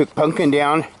 Took Pumpkin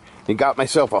down and got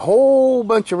myself a whole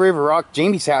bunch of river rock.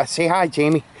 Jamie's out. Say hi,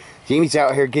 Jamie. Jamie's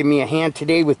out here giving me a hand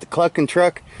today with the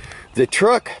Cluck-N-Truck. The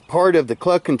truck part of the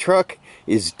Cluck-N-Truck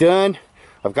is done.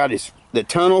 I've got the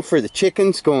tunnel for the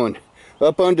chickens going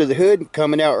up under the hood,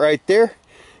 coming out right there.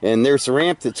 And there's the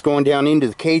ramp that's going down into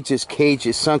the cage. This cage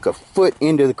is sunk a foot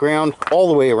into the ground all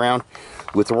the way around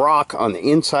with rock on the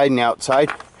inside and outside.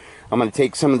 I'm going to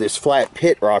take some of this flat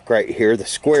pit rock right here, the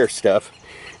square stuff,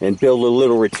 and build a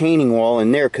little retaining wall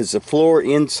in there because the floor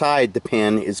inside the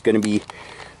pen is going to be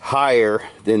higher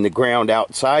than the ground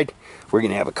outside. We're going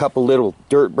to have a couple little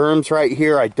dirt berms right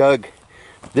here. I dug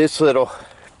this little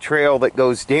trail that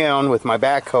goes down with my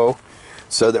backhoe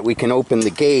so that we can open the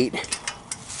gate.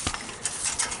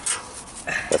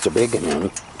 That's a big one,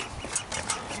 honey.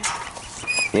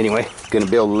 Anyway, gonna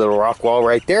build a little rock wall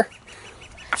right there.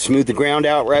 Smooth the ground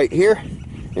out right here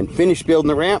and finish building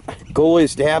the ramp. Goal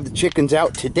is to have the chickens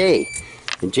out today.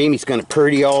 And Jamie's gonna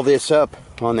purdy all this up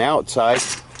on the outside.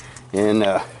 And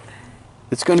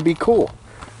it's gonna be cool.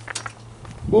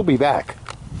 We'll be back.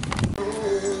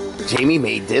 Jamie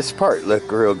made this part look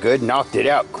real good. Knocked it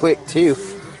out quick too.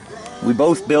 We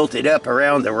both built it up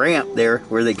around the ramp there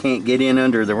where they can't get in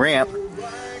under the ramp.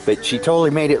 But she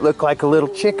totally made it look like a little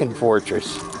chicken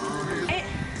fortress.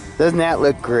 Doesn't that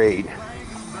look great?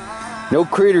 No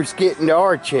critters getting to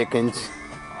our chickens.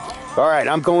 Alright,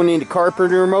 I'm going into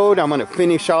carpenter mode. I'm going to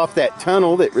finish off that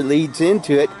tunnel that leads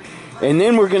into it. And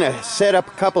then we're going to set up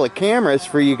a couple of cameras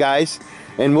for you guys.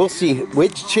 And we'll see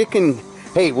which chicken...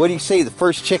 Hey, what do you say? The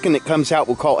first chicken that comes out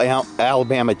we'll call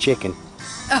Alabama chicken.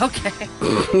 Okay.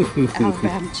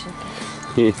 Alabama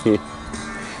chicken.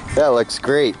 That looks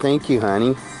great. Thank you,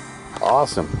 honey.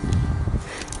 Awesome.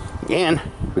 And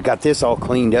we got this all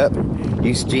cleaned up.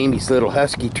 Used Jamie's little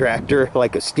husky tractor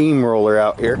like a steamroller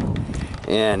out here.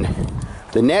 And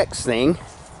the next thing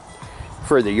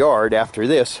for the yard after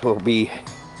this will be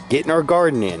getting our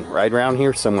garden in right around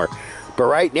here somewhere. But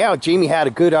right now, Jamie had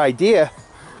a good idea.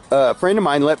 A friend of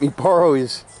mine let me borrow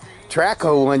his track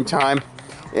hoe one time,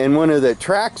 and one of the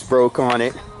tracks broke on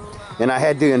it, and I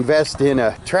had to invest in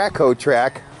a track hoe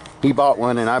track. He bought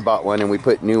one and I bought one, and we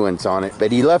put new ones on it.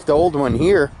 But he left the old one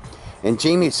here, and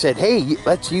Jamie said, hey,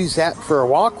 let's use that for a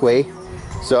walkway.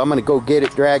 So I'm gonna go get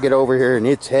it, drag it over here, and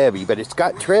it's heavy, but it's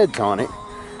got treads on it.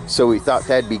 So we thought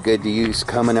that'd be good to use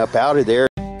coming up out of there.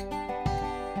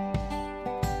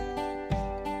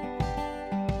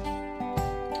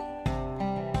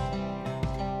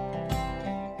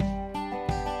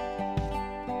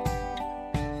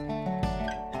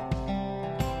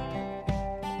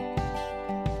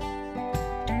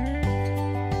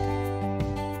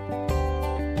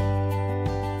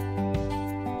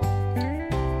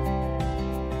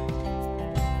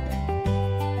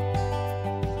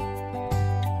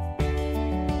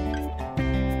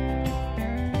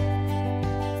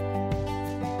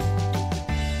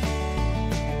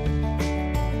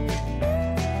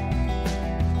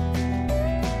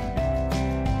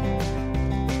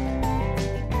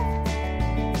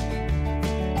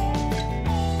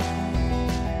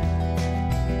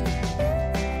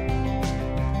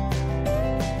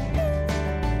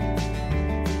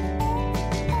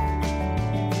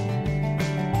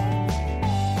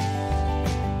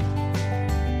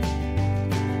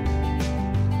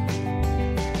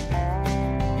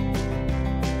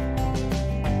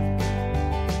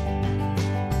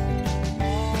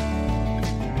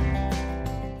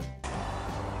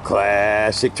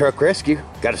 Classic Truck Rescue.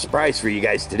 Got a surprise for you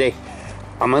guys today.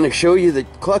 I'm going to show you the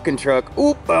Cluck-N-Truck.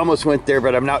 Oop, I almost went there,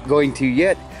 but I'm not going to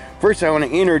yet. First, I want to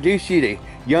introduce you to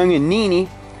Young and Nini,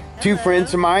 two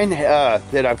friends of mine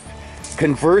that I've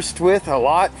conversed with a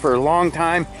lot for a long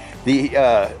time.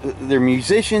 They're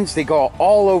musicians. They go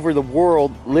all over the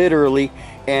world, literally.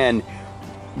 And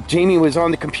Jamie was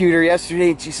on the computer yesterday,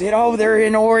 and she said, "Oh, they're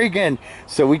in Oregon."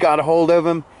 So we got a hold of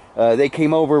them. They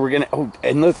came over. We're gonna. Oh,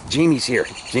 and look, Jamie's here.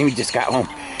 Jamie just got home.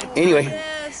 Anyway,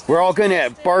 we're all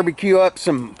gonna barbecue up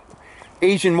some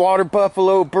Asian water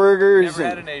buffalo burgers. Never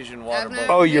had an Asian water buffalo.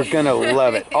 Oh, you're gonna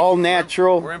love it. All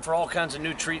natural. We're in for all kinds of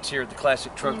new treats here at the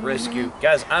Classic Truck Rescue,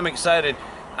 guys. I'm excited.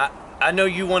 I know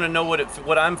you want to know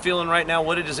what I'm feeling right now.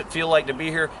 What does it feel like to be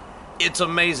here? It's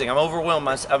amazing. I'm overwhelmed.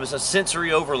 I was a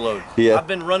sensory overload. Yeah. I've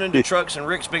been running to trucks, and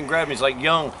Rick's been grabbing me. He's like,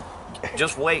 "Young,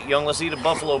 just wait, Young. Let's eat a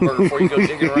buffalo burger before you go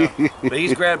digging around." But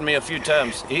he's grabbed me a few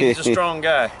times. He's a strong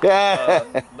guy.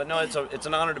 But no, it's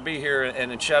an honor to be here,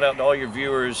 and a shout out to all your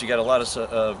viewers. You got a lot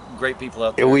of great people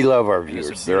out there. We love our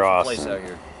viewers. They're awesome. Place out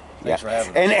here. Thanks for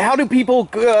having us. And how do people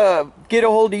get a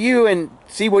hold of you and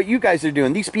see what you guys are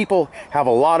doing? These people have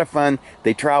a lot of fun.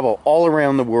 They travel all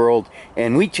around the world,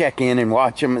 and we check in and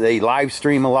watch them. They live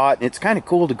stream a lot, and it's kind of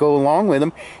cool to go along with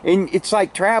them. And it's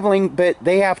like traveling, but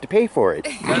they have to pay for it.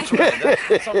 That's right.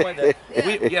 That's something like that.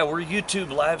 We're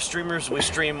YouTube live streamers. We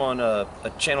stream on a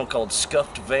channel called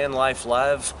Scuffed Van Life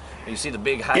Live. You see the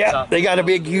big high top. They got a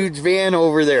big, huge van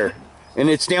over there, and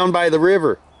it's down by the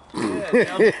river. But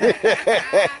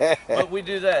we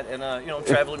do that, and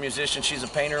traveling musician. She's a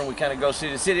painter, and we kind of go see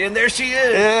the city. And there she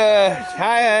is.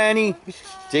 Hi, honey.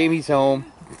 Jamie's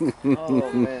home.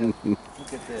 Oh man, look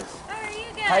at this. How are you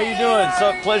guys? How you doing?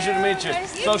 So pleasure to meet you.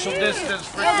 Social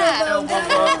distance.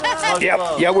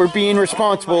 Yeah, we're being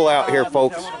responsible out here,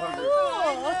 folks.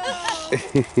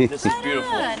 This is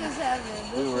beautiful.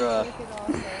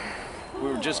 We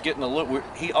were just getting a look.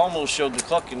 He almost showed the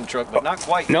Cluck-N-Truck, but not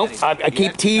quite. Nope, I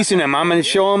keep teasing him. I'm going to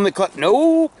show him the Cluck.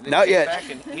 No, not yet.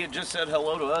 Back and he had just said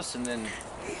hello to us, and then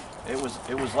it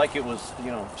was like it was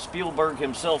Spielberg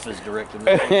himself is directing.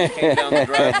 He came down the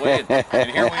driveway,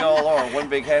 and here we all are, one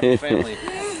big happy family.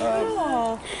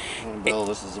 Bill,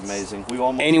 this is amazing. We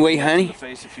almost honey, the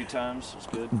face a few times. It's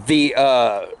good.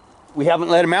 We haven't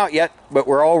let him out yet, but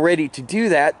we're all ready to do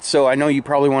that. So I know you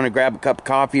probably want to grab a cup of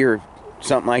coffee or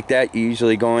something like that. You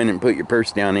usually go in and put your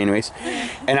purse down anyways.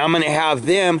 And I'm going to have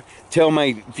them tell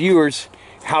my viewers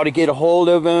how to get a hold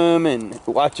of them and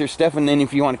watch their stuff. And then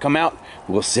if you want to come out,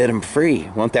 we'll set them free.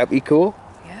 Won't that be cool?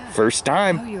 Yeah. First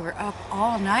time. Oh, you were up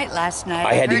all night last night.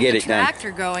 I had to get it done. Tractor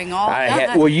going all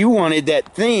night. Well, you wanted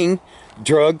that thing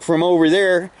drug from over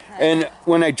there. And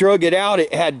when I drug it out,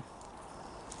 it had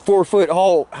 4-foot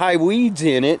high weeds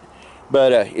in it.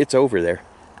 But it's over there.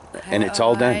 And it's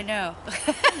all done. I know.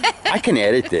 I can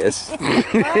edit this. You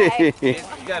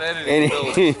got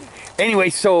editing. Anyway,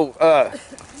 so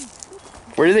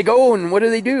where do they go and what do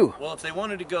they do? Well, if they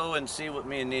wanted to go and see what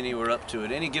me and Nini were up to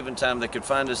at any given time, they could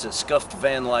find us at Scuffed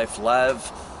Van Life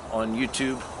Live on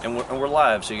YouTube, and we're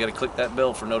live. So you got to click that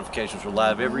bell for notifications. We're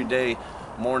live every day,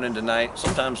 morning to night,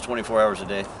 sometimes 24 hours a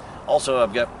day. Also,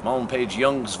 I've got my own page,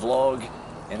 Young's Vlog,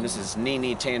 and this is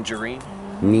Nini Tangerine.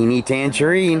 Nini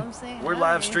Tangerine. We're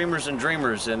live streamers and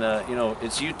dreamers, and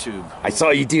it's YouTube. I saw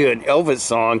you do an Elvis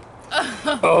song.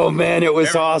 Oh man, it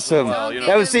was awesome.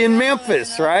 That was in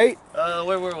Memphis, right?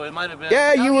 Where were we? It might have been.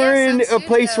 Yeah, you were in a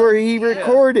place where he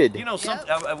recorded. We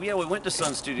went to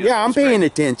Sun Studios. Yeah, I'm paying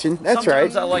attention. That's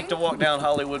right. Sometimes I like to walk down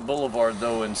Hollywood Boulevard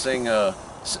though and sing a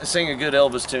good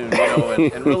Elvis tune,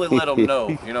 and really let them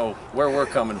know, where we're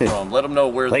coming from. Let them know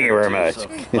where. Thank you very much. So,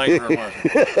 thank you very much.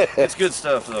 It's good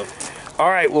stuff though. All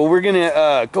right, well, we're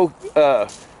gonna go.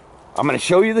 I'm gonna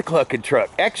show you the Cluck-N-Truck.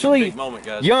 Actually, big moment,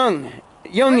 guys.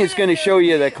 Young is gonna show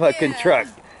you the Cluck-N-Truck.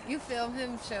 You film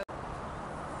him show.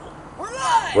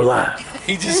 We're live.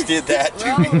 He just did that.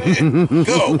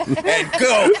 Go and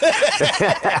go.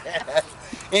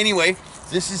 Anyway,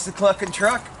 this is the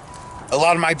Cluck-N-Truck. A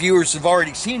lot of my viewers have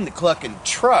already seen the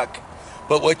Cluck-N-Truck,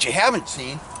 but what you haven't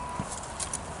seen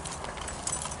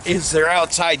is their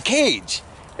outside cage.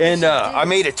 And I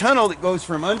made a tunnel that goes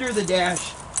from under the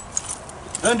dash,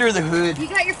 under the hood, You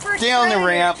got your first down the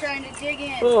ramp. Trying to dig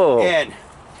in. Oh, And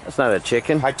that's not a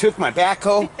chicken. I took my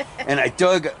backhoe and I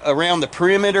dug around the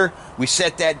perimeter. We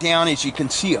set that down, as you can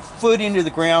see, a foot into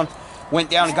the ground. Went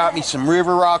down and got me some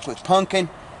river rock with pumpkin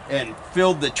and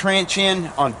filled the trench in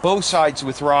on both sides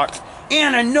with rock.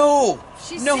 Anna, no!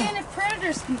 She's no. saying if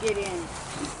predators can get in.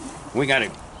 We got to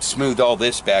smooth all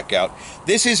this back out.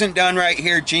 This isn't done right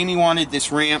here. Jamie wanted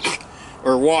this ramp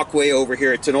or walkway over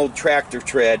here. It's an old tractor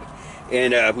tread.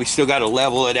 And we still got to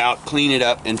level it out, clean it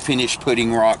up, and finish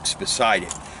putting rocks beside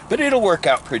it. But it'll work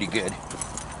out pretty good.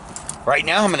 Right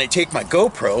now I'm going to take my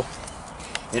GoPro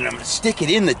and I'm going to stick it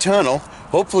in the tunnel.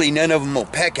 Hopefully none of them will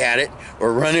peck at it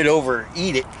or run it over or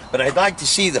eat it. But I'd like to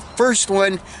see the first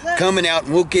one coming out,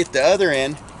 and we'll get the other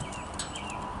end.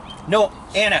 No,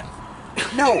 Anna.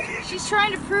 No. She's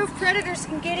trying to prove predators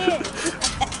can get in.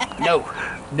 No.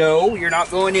 No, you're not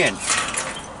going in.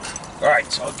 All right,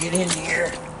 so I'll get in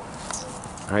here.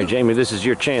 All right, Jamie, this is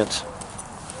your chance.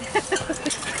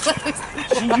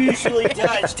 She usually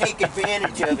does take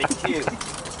advantage of it, too.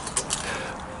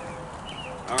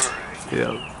 All right.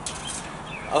 Yeah.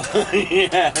 Oh,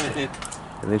 yeah.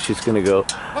 And then she's going to go.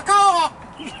 Macaw!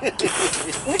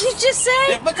 What did you just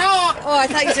say? Macaw! Oh, I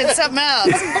thought you said something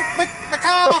else.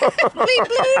 Macaw! Bleep,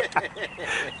 bleep.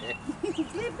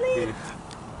 Bleep, bleep.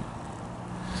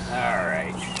 All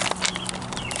right.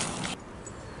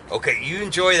 Okay, you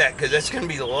enjoy that, because that's going to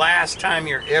be the last time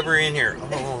you're ever in here.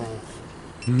 Oh.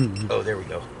 Oh, there we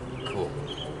go. Cool.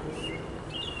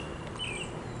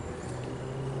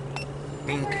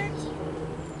 Bink.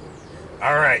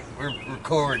 All right, we're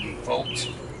recording, folks.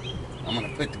 I'm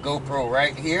going to put the GoPro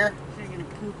right here. They're going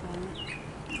to poop on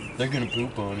it. They're going to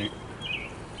poop on it.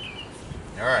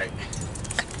 All right.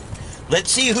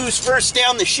 Let's see who's first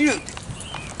down the chute.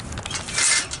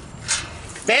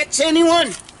 Bets,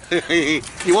 anyone?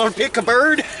 You want to pick a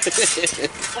bird?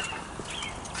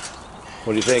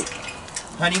 What do you think?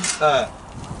 Honey,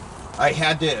 I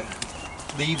had to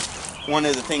leave one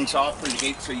of the things off for the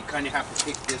gate, so you kind of have to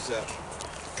pick this up.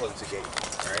 Close the gate,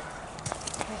 all right?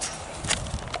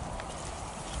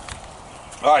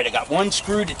 All right, I got one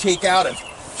screw to take out of.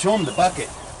 Show them the bucket,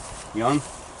 Young.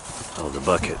 Oh, the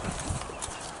bucket.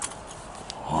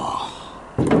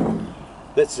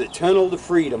 That's the tunnel to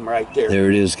freedom right there. There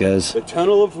it is, guys. The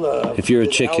tunnel of love. If you're a to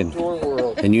the chicken outdoor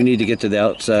world. and you need to get to the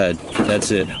outside,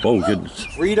 that's it. Oh, goodness.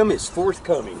 Freedom is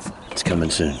forthcoming. It's coming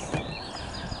soon.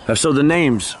 So the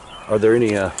names, are there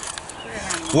any,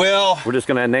 Well, we're just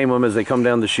going to name them as they come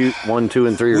down the chute, 1, 2,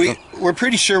 and 3 or something? we're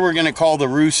pretty sure we're going to call the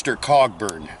rooster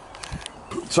Cogburn.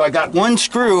 So I got one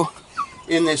screw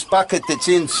in this bucket that's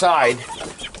inside.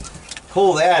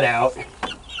 Pull that out.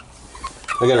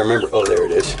 I got to remember, oh, there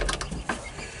it is.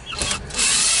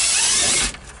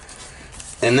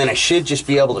 And then I should just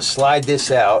be able to slide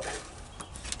this out.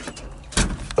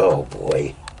 Oh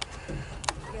boy.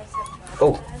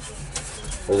 Oh,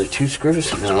 are there 2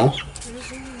 screws? No.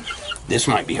 This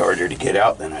might be harder to get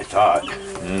out than I thought.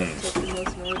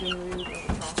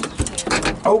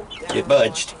 Oh, it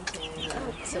budged.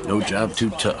 No job too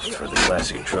tough for the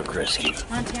classic truck rescue.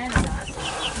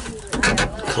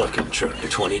 Cluck-N-Truck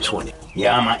 2020.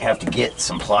 Yeah, I might have to get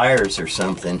some pliers or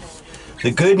something. The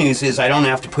good news is I don't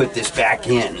have to put this back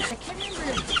in.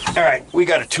 All right, we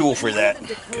got a tool for that.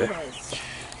 Okay.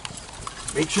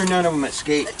 Make sure none of them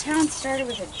escape. The town started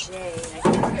with a J. And I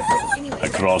can't remember, but anyway.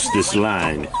 Across this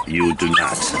line, you do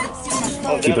not.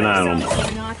 Keep an eye on them.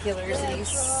 Binoculars, and he's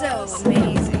so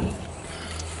amazing.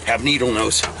 Have needle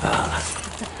nose.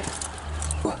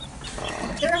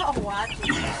 They're all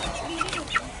watching.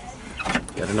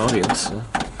 Got an audience.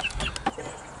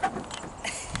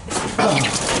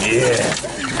 Huh? Yeah.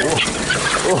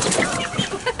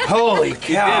 Holy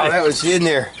cow, that was in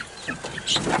there.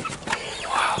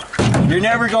 Wow. You're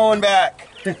never going back.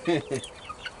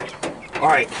 All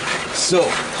right, so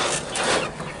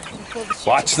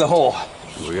watch the hole.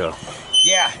 Here we go.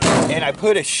 Yeah, and I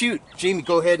put a chute. Jamie,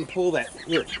 go ahead and pull that.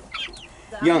 Here.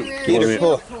 Young, get her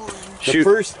pull. The Chute.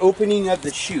 first opening of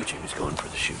the chute. Who's going for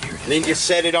the chute here? Then just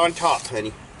set it on top,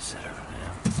 honey. Set her,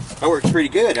 yeah. That works pretty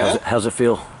good, huh? How's it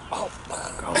feel?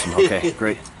 Awesome. Okay,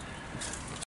 great.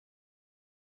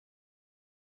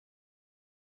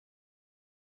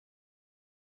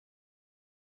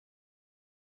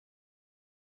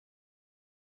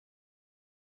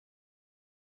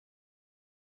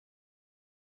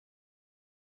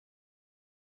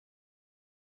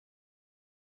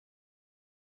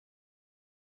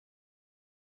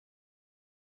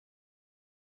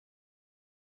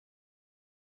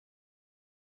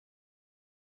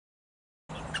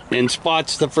 And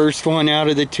Spot's the first one out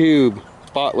of the tube.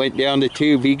 Spot went down the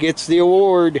tube. He gets the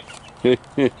award.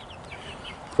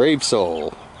 Brave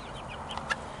soul.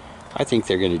 I think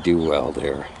they're going to do well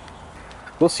there.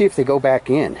 We'll see if they go back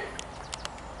in.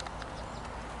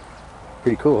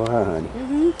 Pretty cool, huh, honey?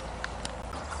 Mm-hmm.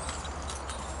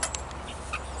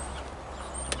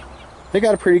 They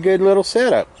got a pretty good little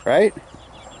setup, right?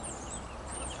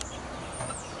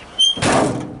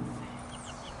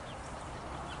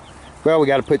 Well, we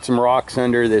got to put some rocks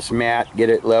under this mat,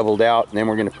 get it leveled out, and then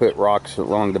we're going to put rocks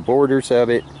along the borders of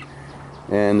it.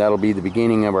 And that'll be the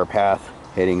beginning of our path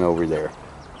heading over there.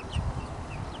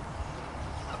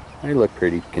 I look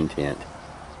pretty content.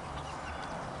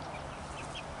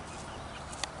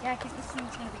 Yeah, I think this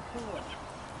thing's gonna be cool.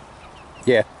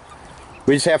 Yeah.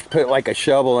 We just have to put like a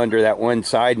shovel under that one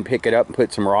side and pick it up and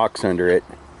put some rocks under it.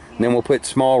 And then we'll put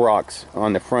small rocks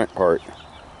on the front part.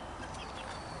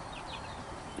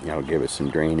 That'll give us some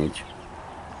drainage.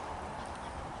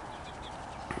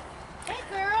 Hey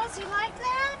girls, you like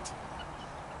that?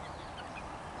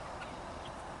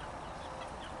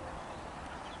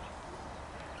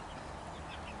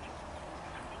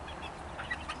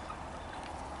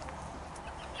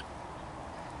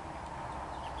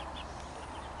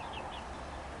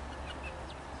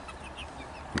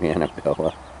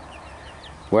 Annabella.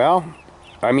 Well,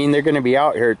 I mean, they're going to be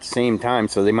out here at the same time,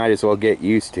 so they might as well get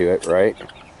used to it, right?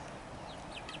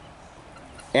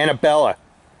 Annabella.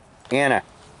 Anna.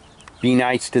 Be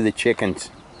nice to the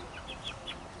chickens.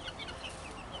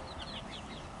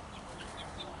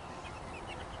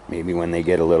 Maybe when they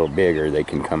get a little bigger, they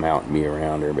can come out and be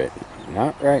around her, but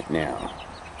not right now.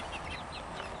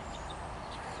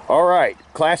 Alright,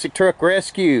 classic truck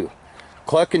rescue.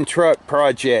 Cluck-N-Truck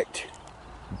project.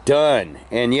 Done.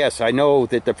 And yes, I know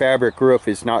that the fabric roof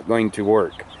is not going to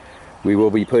work. We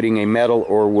will be putting a metal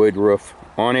or wood roof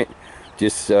on it.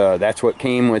 Just that's what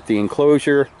came with the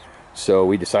enclosure, so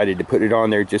we decided to put it on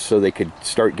there just so they could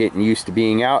start getting used to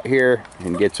being out here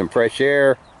and get some fresh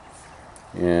air.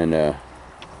 And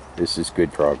this is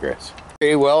good progress.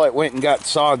 Okay, well, it went and got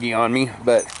soggy on me,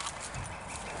 but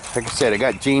like I said, I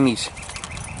got Jamie's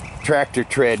tractor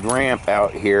tread ramp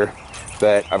out here,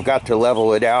 but I've got to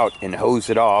level it out and hose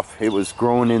it off. It was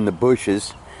growing in the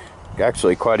bushes.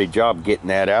 Actually quite a job getting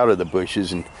that out of the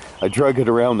bushes, and I drug it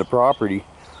around the property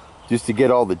just to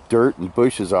get all the dirt and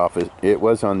bushes off it. It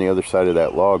was on the other side of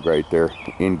that log right there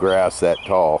in grass that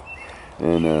tall,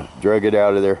 and drug it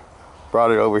out of there,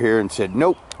 brought it over here and said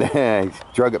nope.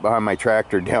 Drug it behind my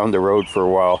tractor down the road for a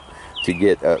while to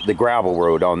get the gravel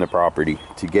road on the property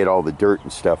to get all the dirt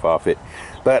and stuff off it.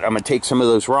 But I'm gonna take some of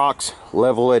those rocks,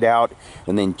 level it out,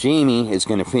 and then Jamie is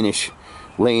gonna finish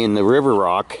laying the river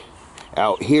rock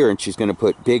out here, and she's gonna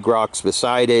put big rocks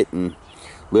beside it and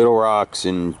little rocks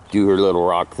and do her little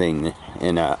rock thing.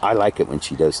 And I like it when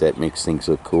she does that. It makes things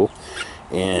look cool.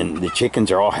 And the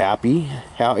chickens are all happy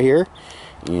out here,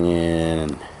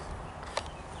 and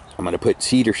I'm gonna put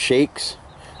cedar shakes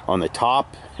on the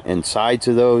top and sides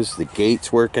of those. The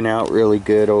gate's working out really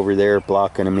good over there,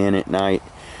 blocking them in at night.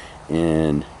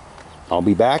 And I'll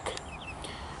be back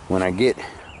when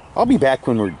I'll be back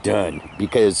when we're done,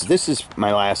 because this is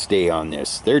my last day on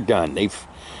this. They're done. They've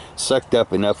sucked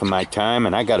up enough of my time,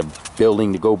 and I got a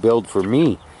building to go build for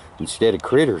me instead of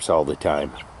critters all the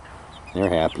time. They're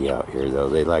happy out here though.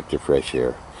 They like the fresh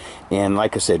air. And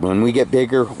like I said, when we get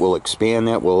bigger, we'll expand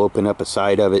that. We'll open up a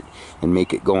side of it and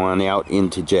make it go on out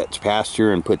into Jet's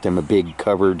pasture and put them a big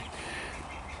covered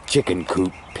chicken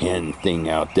coop pen thing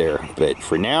out there. But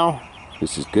for now,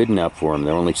 this is good enough for them.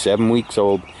 They're only 7 weeks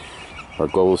old. Our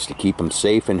goal is to keep them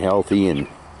safe and healthy, and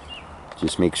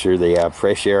just make sure they have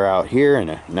fresh air out here and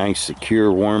a nice,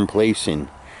 secure, warm place in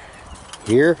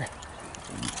here.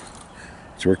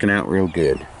 It's working out real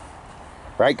good.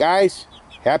 Right, guys?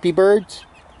 Happy birds?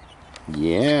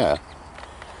 Yeah.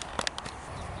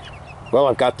 Well,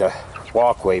 I've got the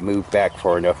walkway moved back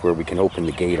far enough where we can open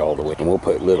the gate all the way, and we'll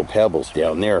put little pebbles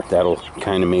down there. That'll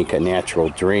kind of make a natural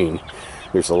drain.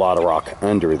 There's a lot of rock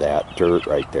under that dirt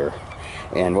right there.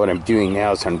 And what I'm doing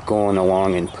now is I'm going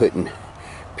along and putting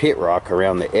pit rock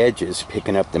around the edges,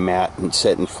 picking up the mat and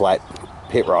setting flat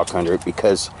pit rock under it,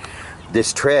 because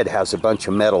this tread has a bunch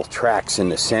of metal tracks in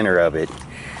the center of it,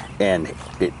 and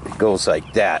it goes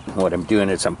like that. What I'm doing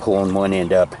is I'm pulling one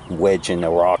end up, wedging the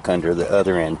rock under the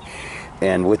other end,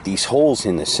 and with these holes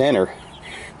in the center,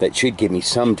 that should give me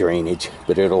some drainage,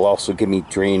 but it'll also give me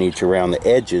drainage around the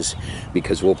edges,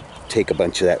 because we'll take a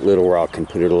bunch of that little rock and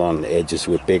put it along the edges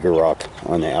with bigger rock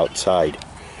on the outside.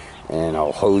 And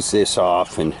I'll hose this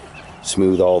off and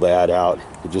smooth all that out.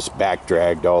 I just back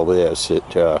dragged all this.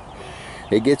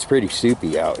 It gets pretty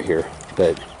soupy out here,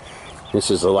 but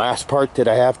this is the last part that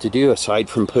I have to do, aside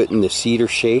from putting the cedar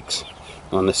shakes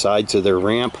on the sides of their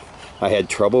ramp. I had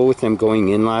trouble with them going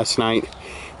in last night.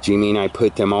 Jimmy and I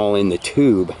put them all in the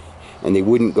tube and they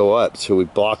wouldn't go up, so we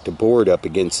blocked a board up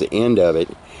against the end of it.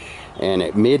 And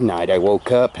at midnight I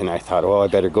woke up and I thought, oh, I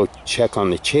better go check on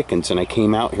the chickens, and I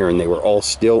came out here and they were all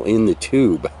still in the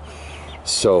tube.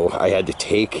 So I had to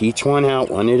take each one out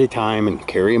one at a time and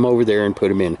carry them over there and put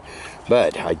them in.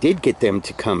 But I did get them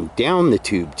to come down the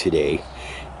tube today,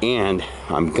 and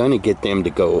I'm gonna get them to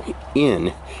go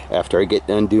in after I get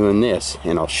done doing this,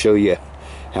 and I'll show you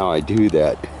how I do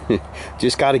that.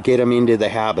 Just got to get them into the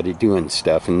habit of doing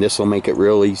stuff, and this will make it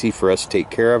real easy for us to take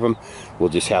care of them. We'll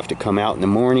just have to come out in the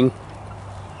morning,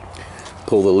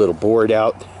 pull the little board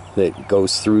out that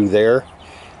goes through there,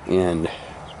 and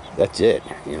that's it.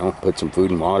 You know, put some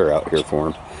food and water out here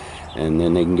for them, and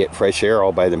then they can get fresh air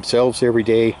all by themselves every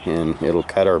day, and it'll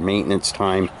cut our maintenance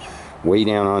time way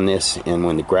down on this. And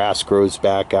when the grass grows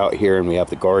back out here and we have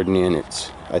the garden in,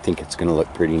 I think it's going to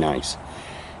look pretty nice.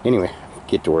 Anyway,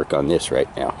 get to work on this right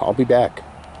now. I'll be back.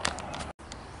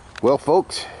 Well,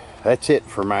 folks, that's it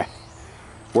for my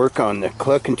work on the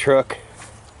Cluck-N-Truck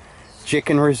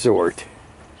Chicken Resort.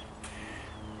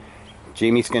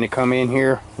 Jamie's going to come in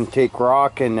here and take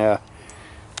rock and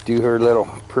do her little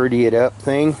pretty it up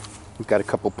thing. We've got a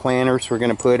couple planters we're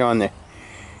going to put on the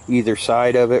either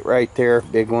side of it right there,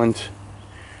 big ones.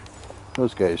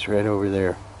 Those guys right over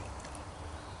there.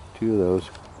 2 of those,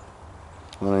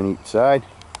 one on each side.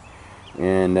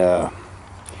 And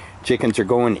chickens are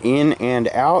going in and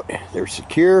out. They're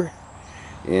secure,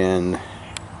 and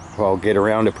I'll get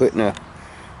around to putting a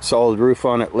solid roof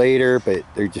on it later, but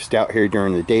they're just out here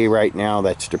during the day right now.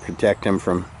 That's to protect them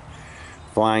from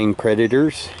flying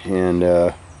predators.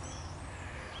 And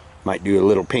might do a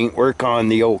little paint work on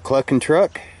the old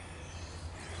Cluck-N-Truck.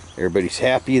 Everybody's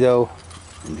happy though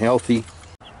and healthy.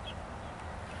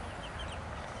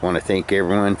 Want to thank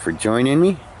everyone for joining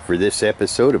me for this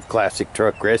episode of Classic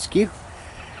Truck Rescue.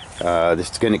 This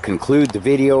is going to conclude the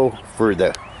video for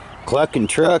the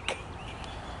Cluck-N-Truck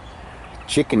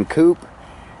chicken coop,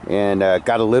 and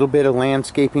got a little bit of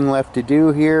landscaping left to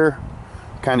do here.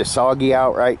 Kind of soggy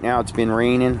out right now. It's been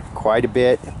raining quite a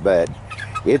bit, but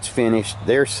it's finished.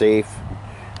 They're safe.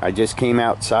 I just came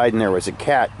outside and there was a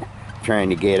cat trying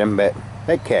to get him, but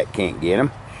that cat can't get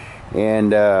him. And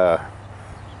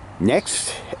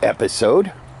next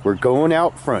episode, we're going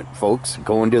out front, folks.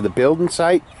 Going to the building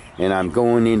site, and I'm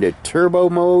going into turbo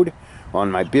mode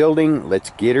on my building.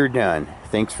 Let's get her done.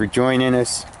 Thanks for joining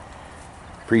us.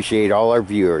 Appreciate all our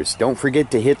viewers. Don't forget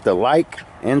to hit the like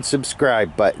and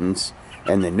subscribe buttons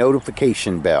and the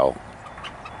notification bell.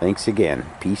 Thanks again.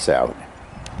 Peace out.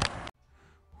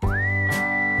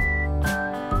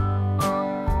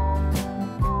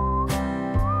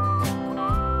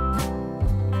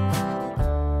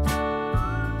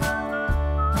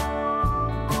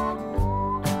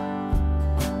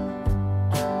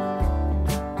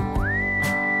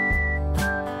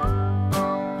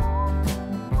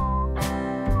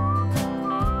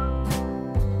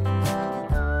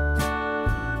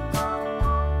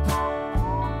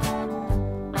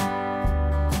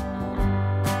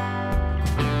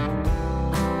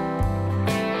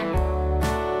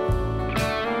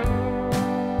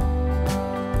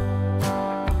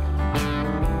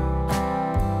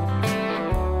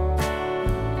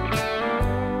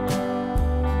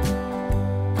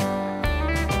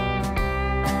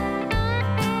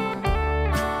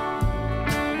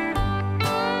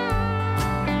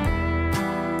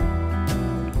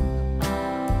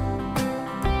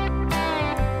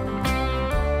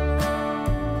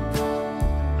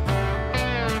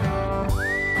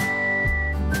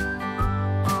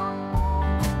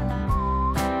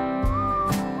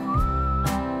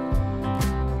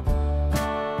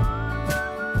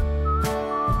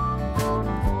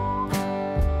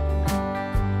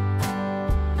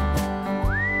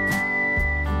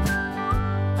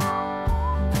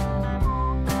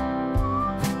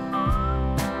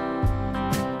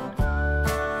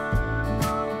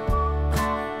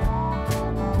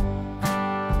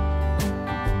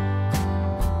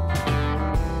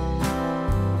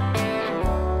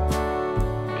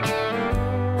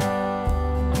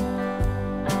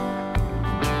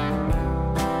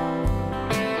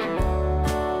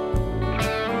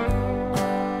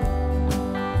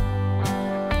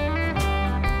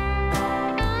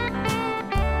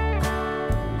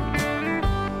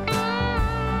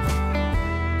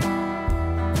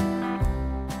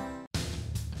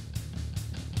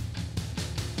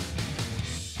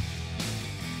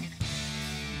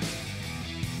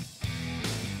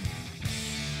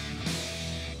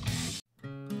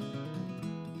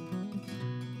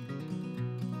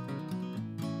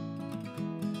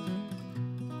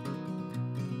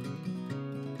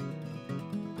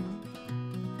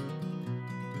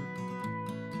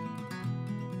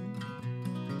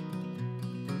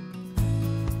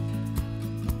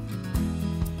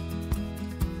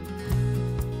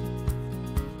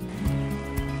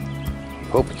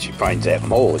 Hoping she finds that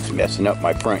mole. It's messing up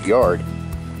my front yard.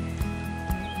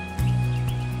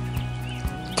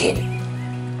 Get it.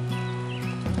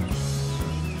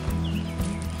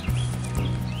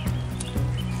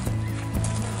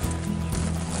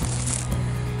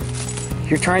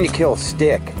 You're trying to kill a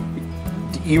stick.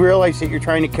 You realize that you're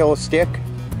trying to kill a stick?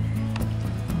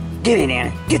 Get in,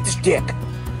 Anna. Get the stick.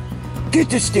 Get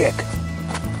the stick.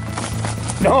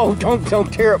 No,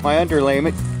 don't tear up my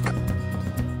underlayment.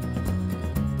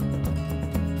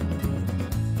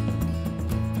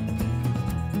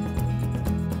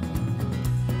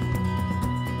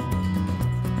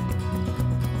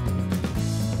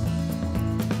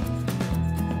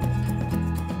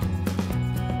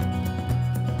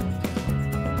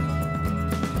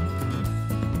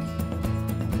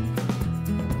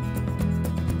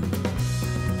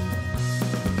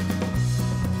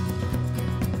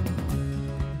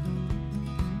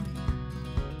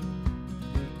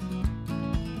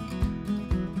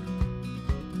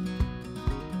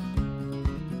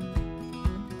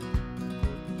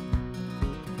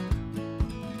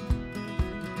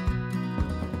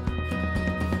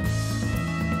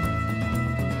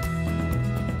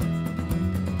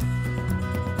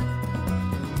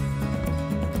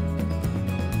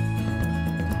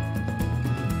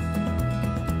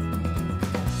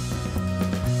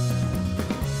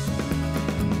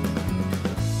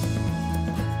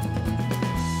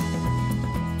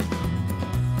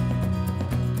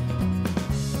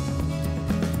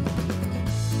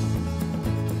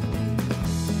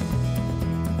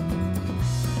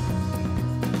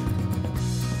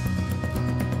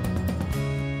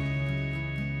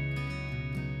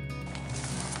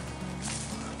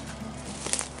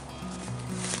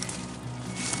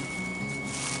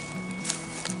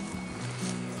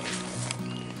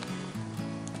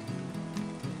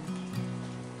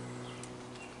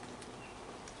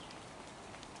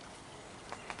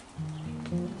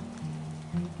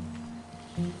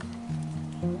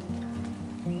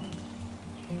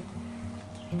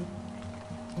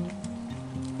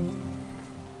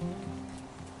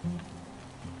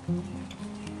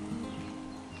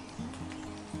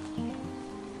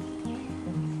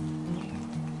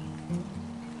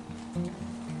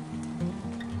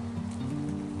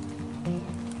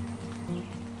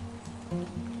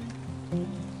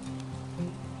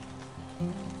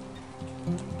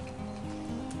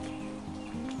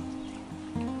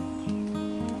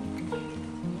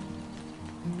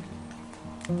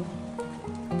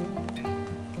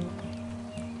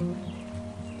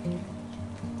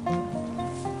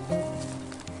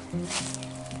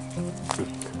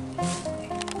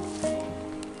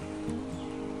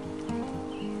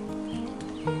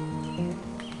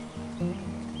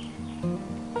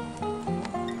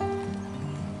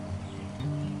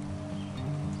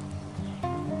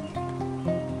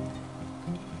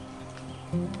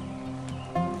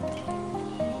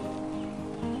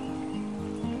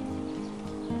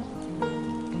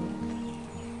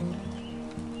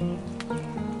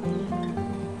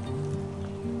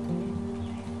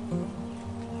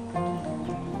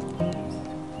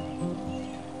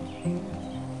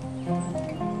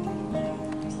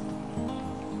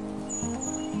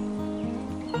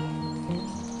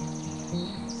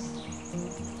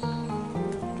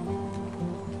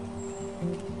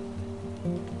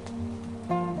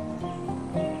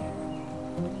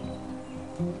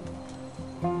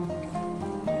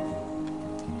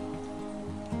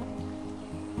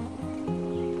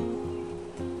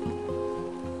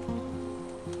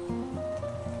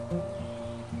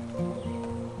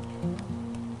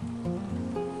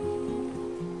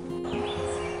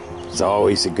 It's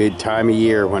always a good time of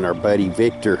year when our buddy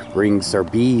Victor brings our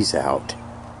bees out.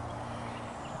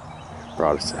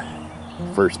 Brought us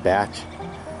a first batch.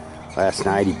 Last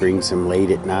night he brings them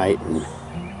late at night and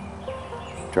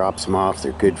drops them off.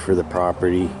 They're good for the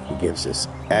property. He gives us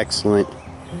excellent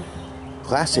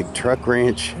classic truck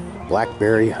ranch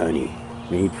blackberry honey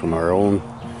made from our own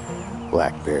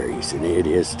blackberries, and it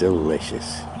is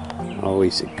delicious.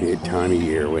 Always a good time of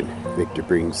year when Victor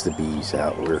brings the bees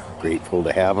out. We're grateful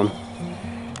to have them,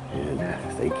 and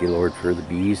thank you, Lord, for the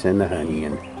bees and the honey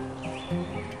and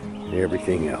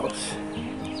everything else.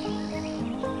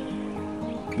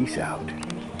 Peace out.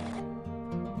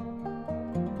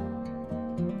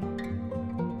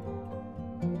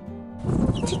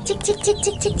 Tick, tick, tick, tick,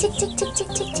 tick, tick, tick, tick, tick,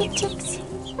 tick, tick, tick, tick.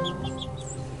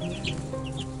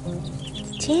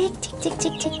 Tick, tick, tick,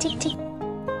 tick, tick, tick, tick.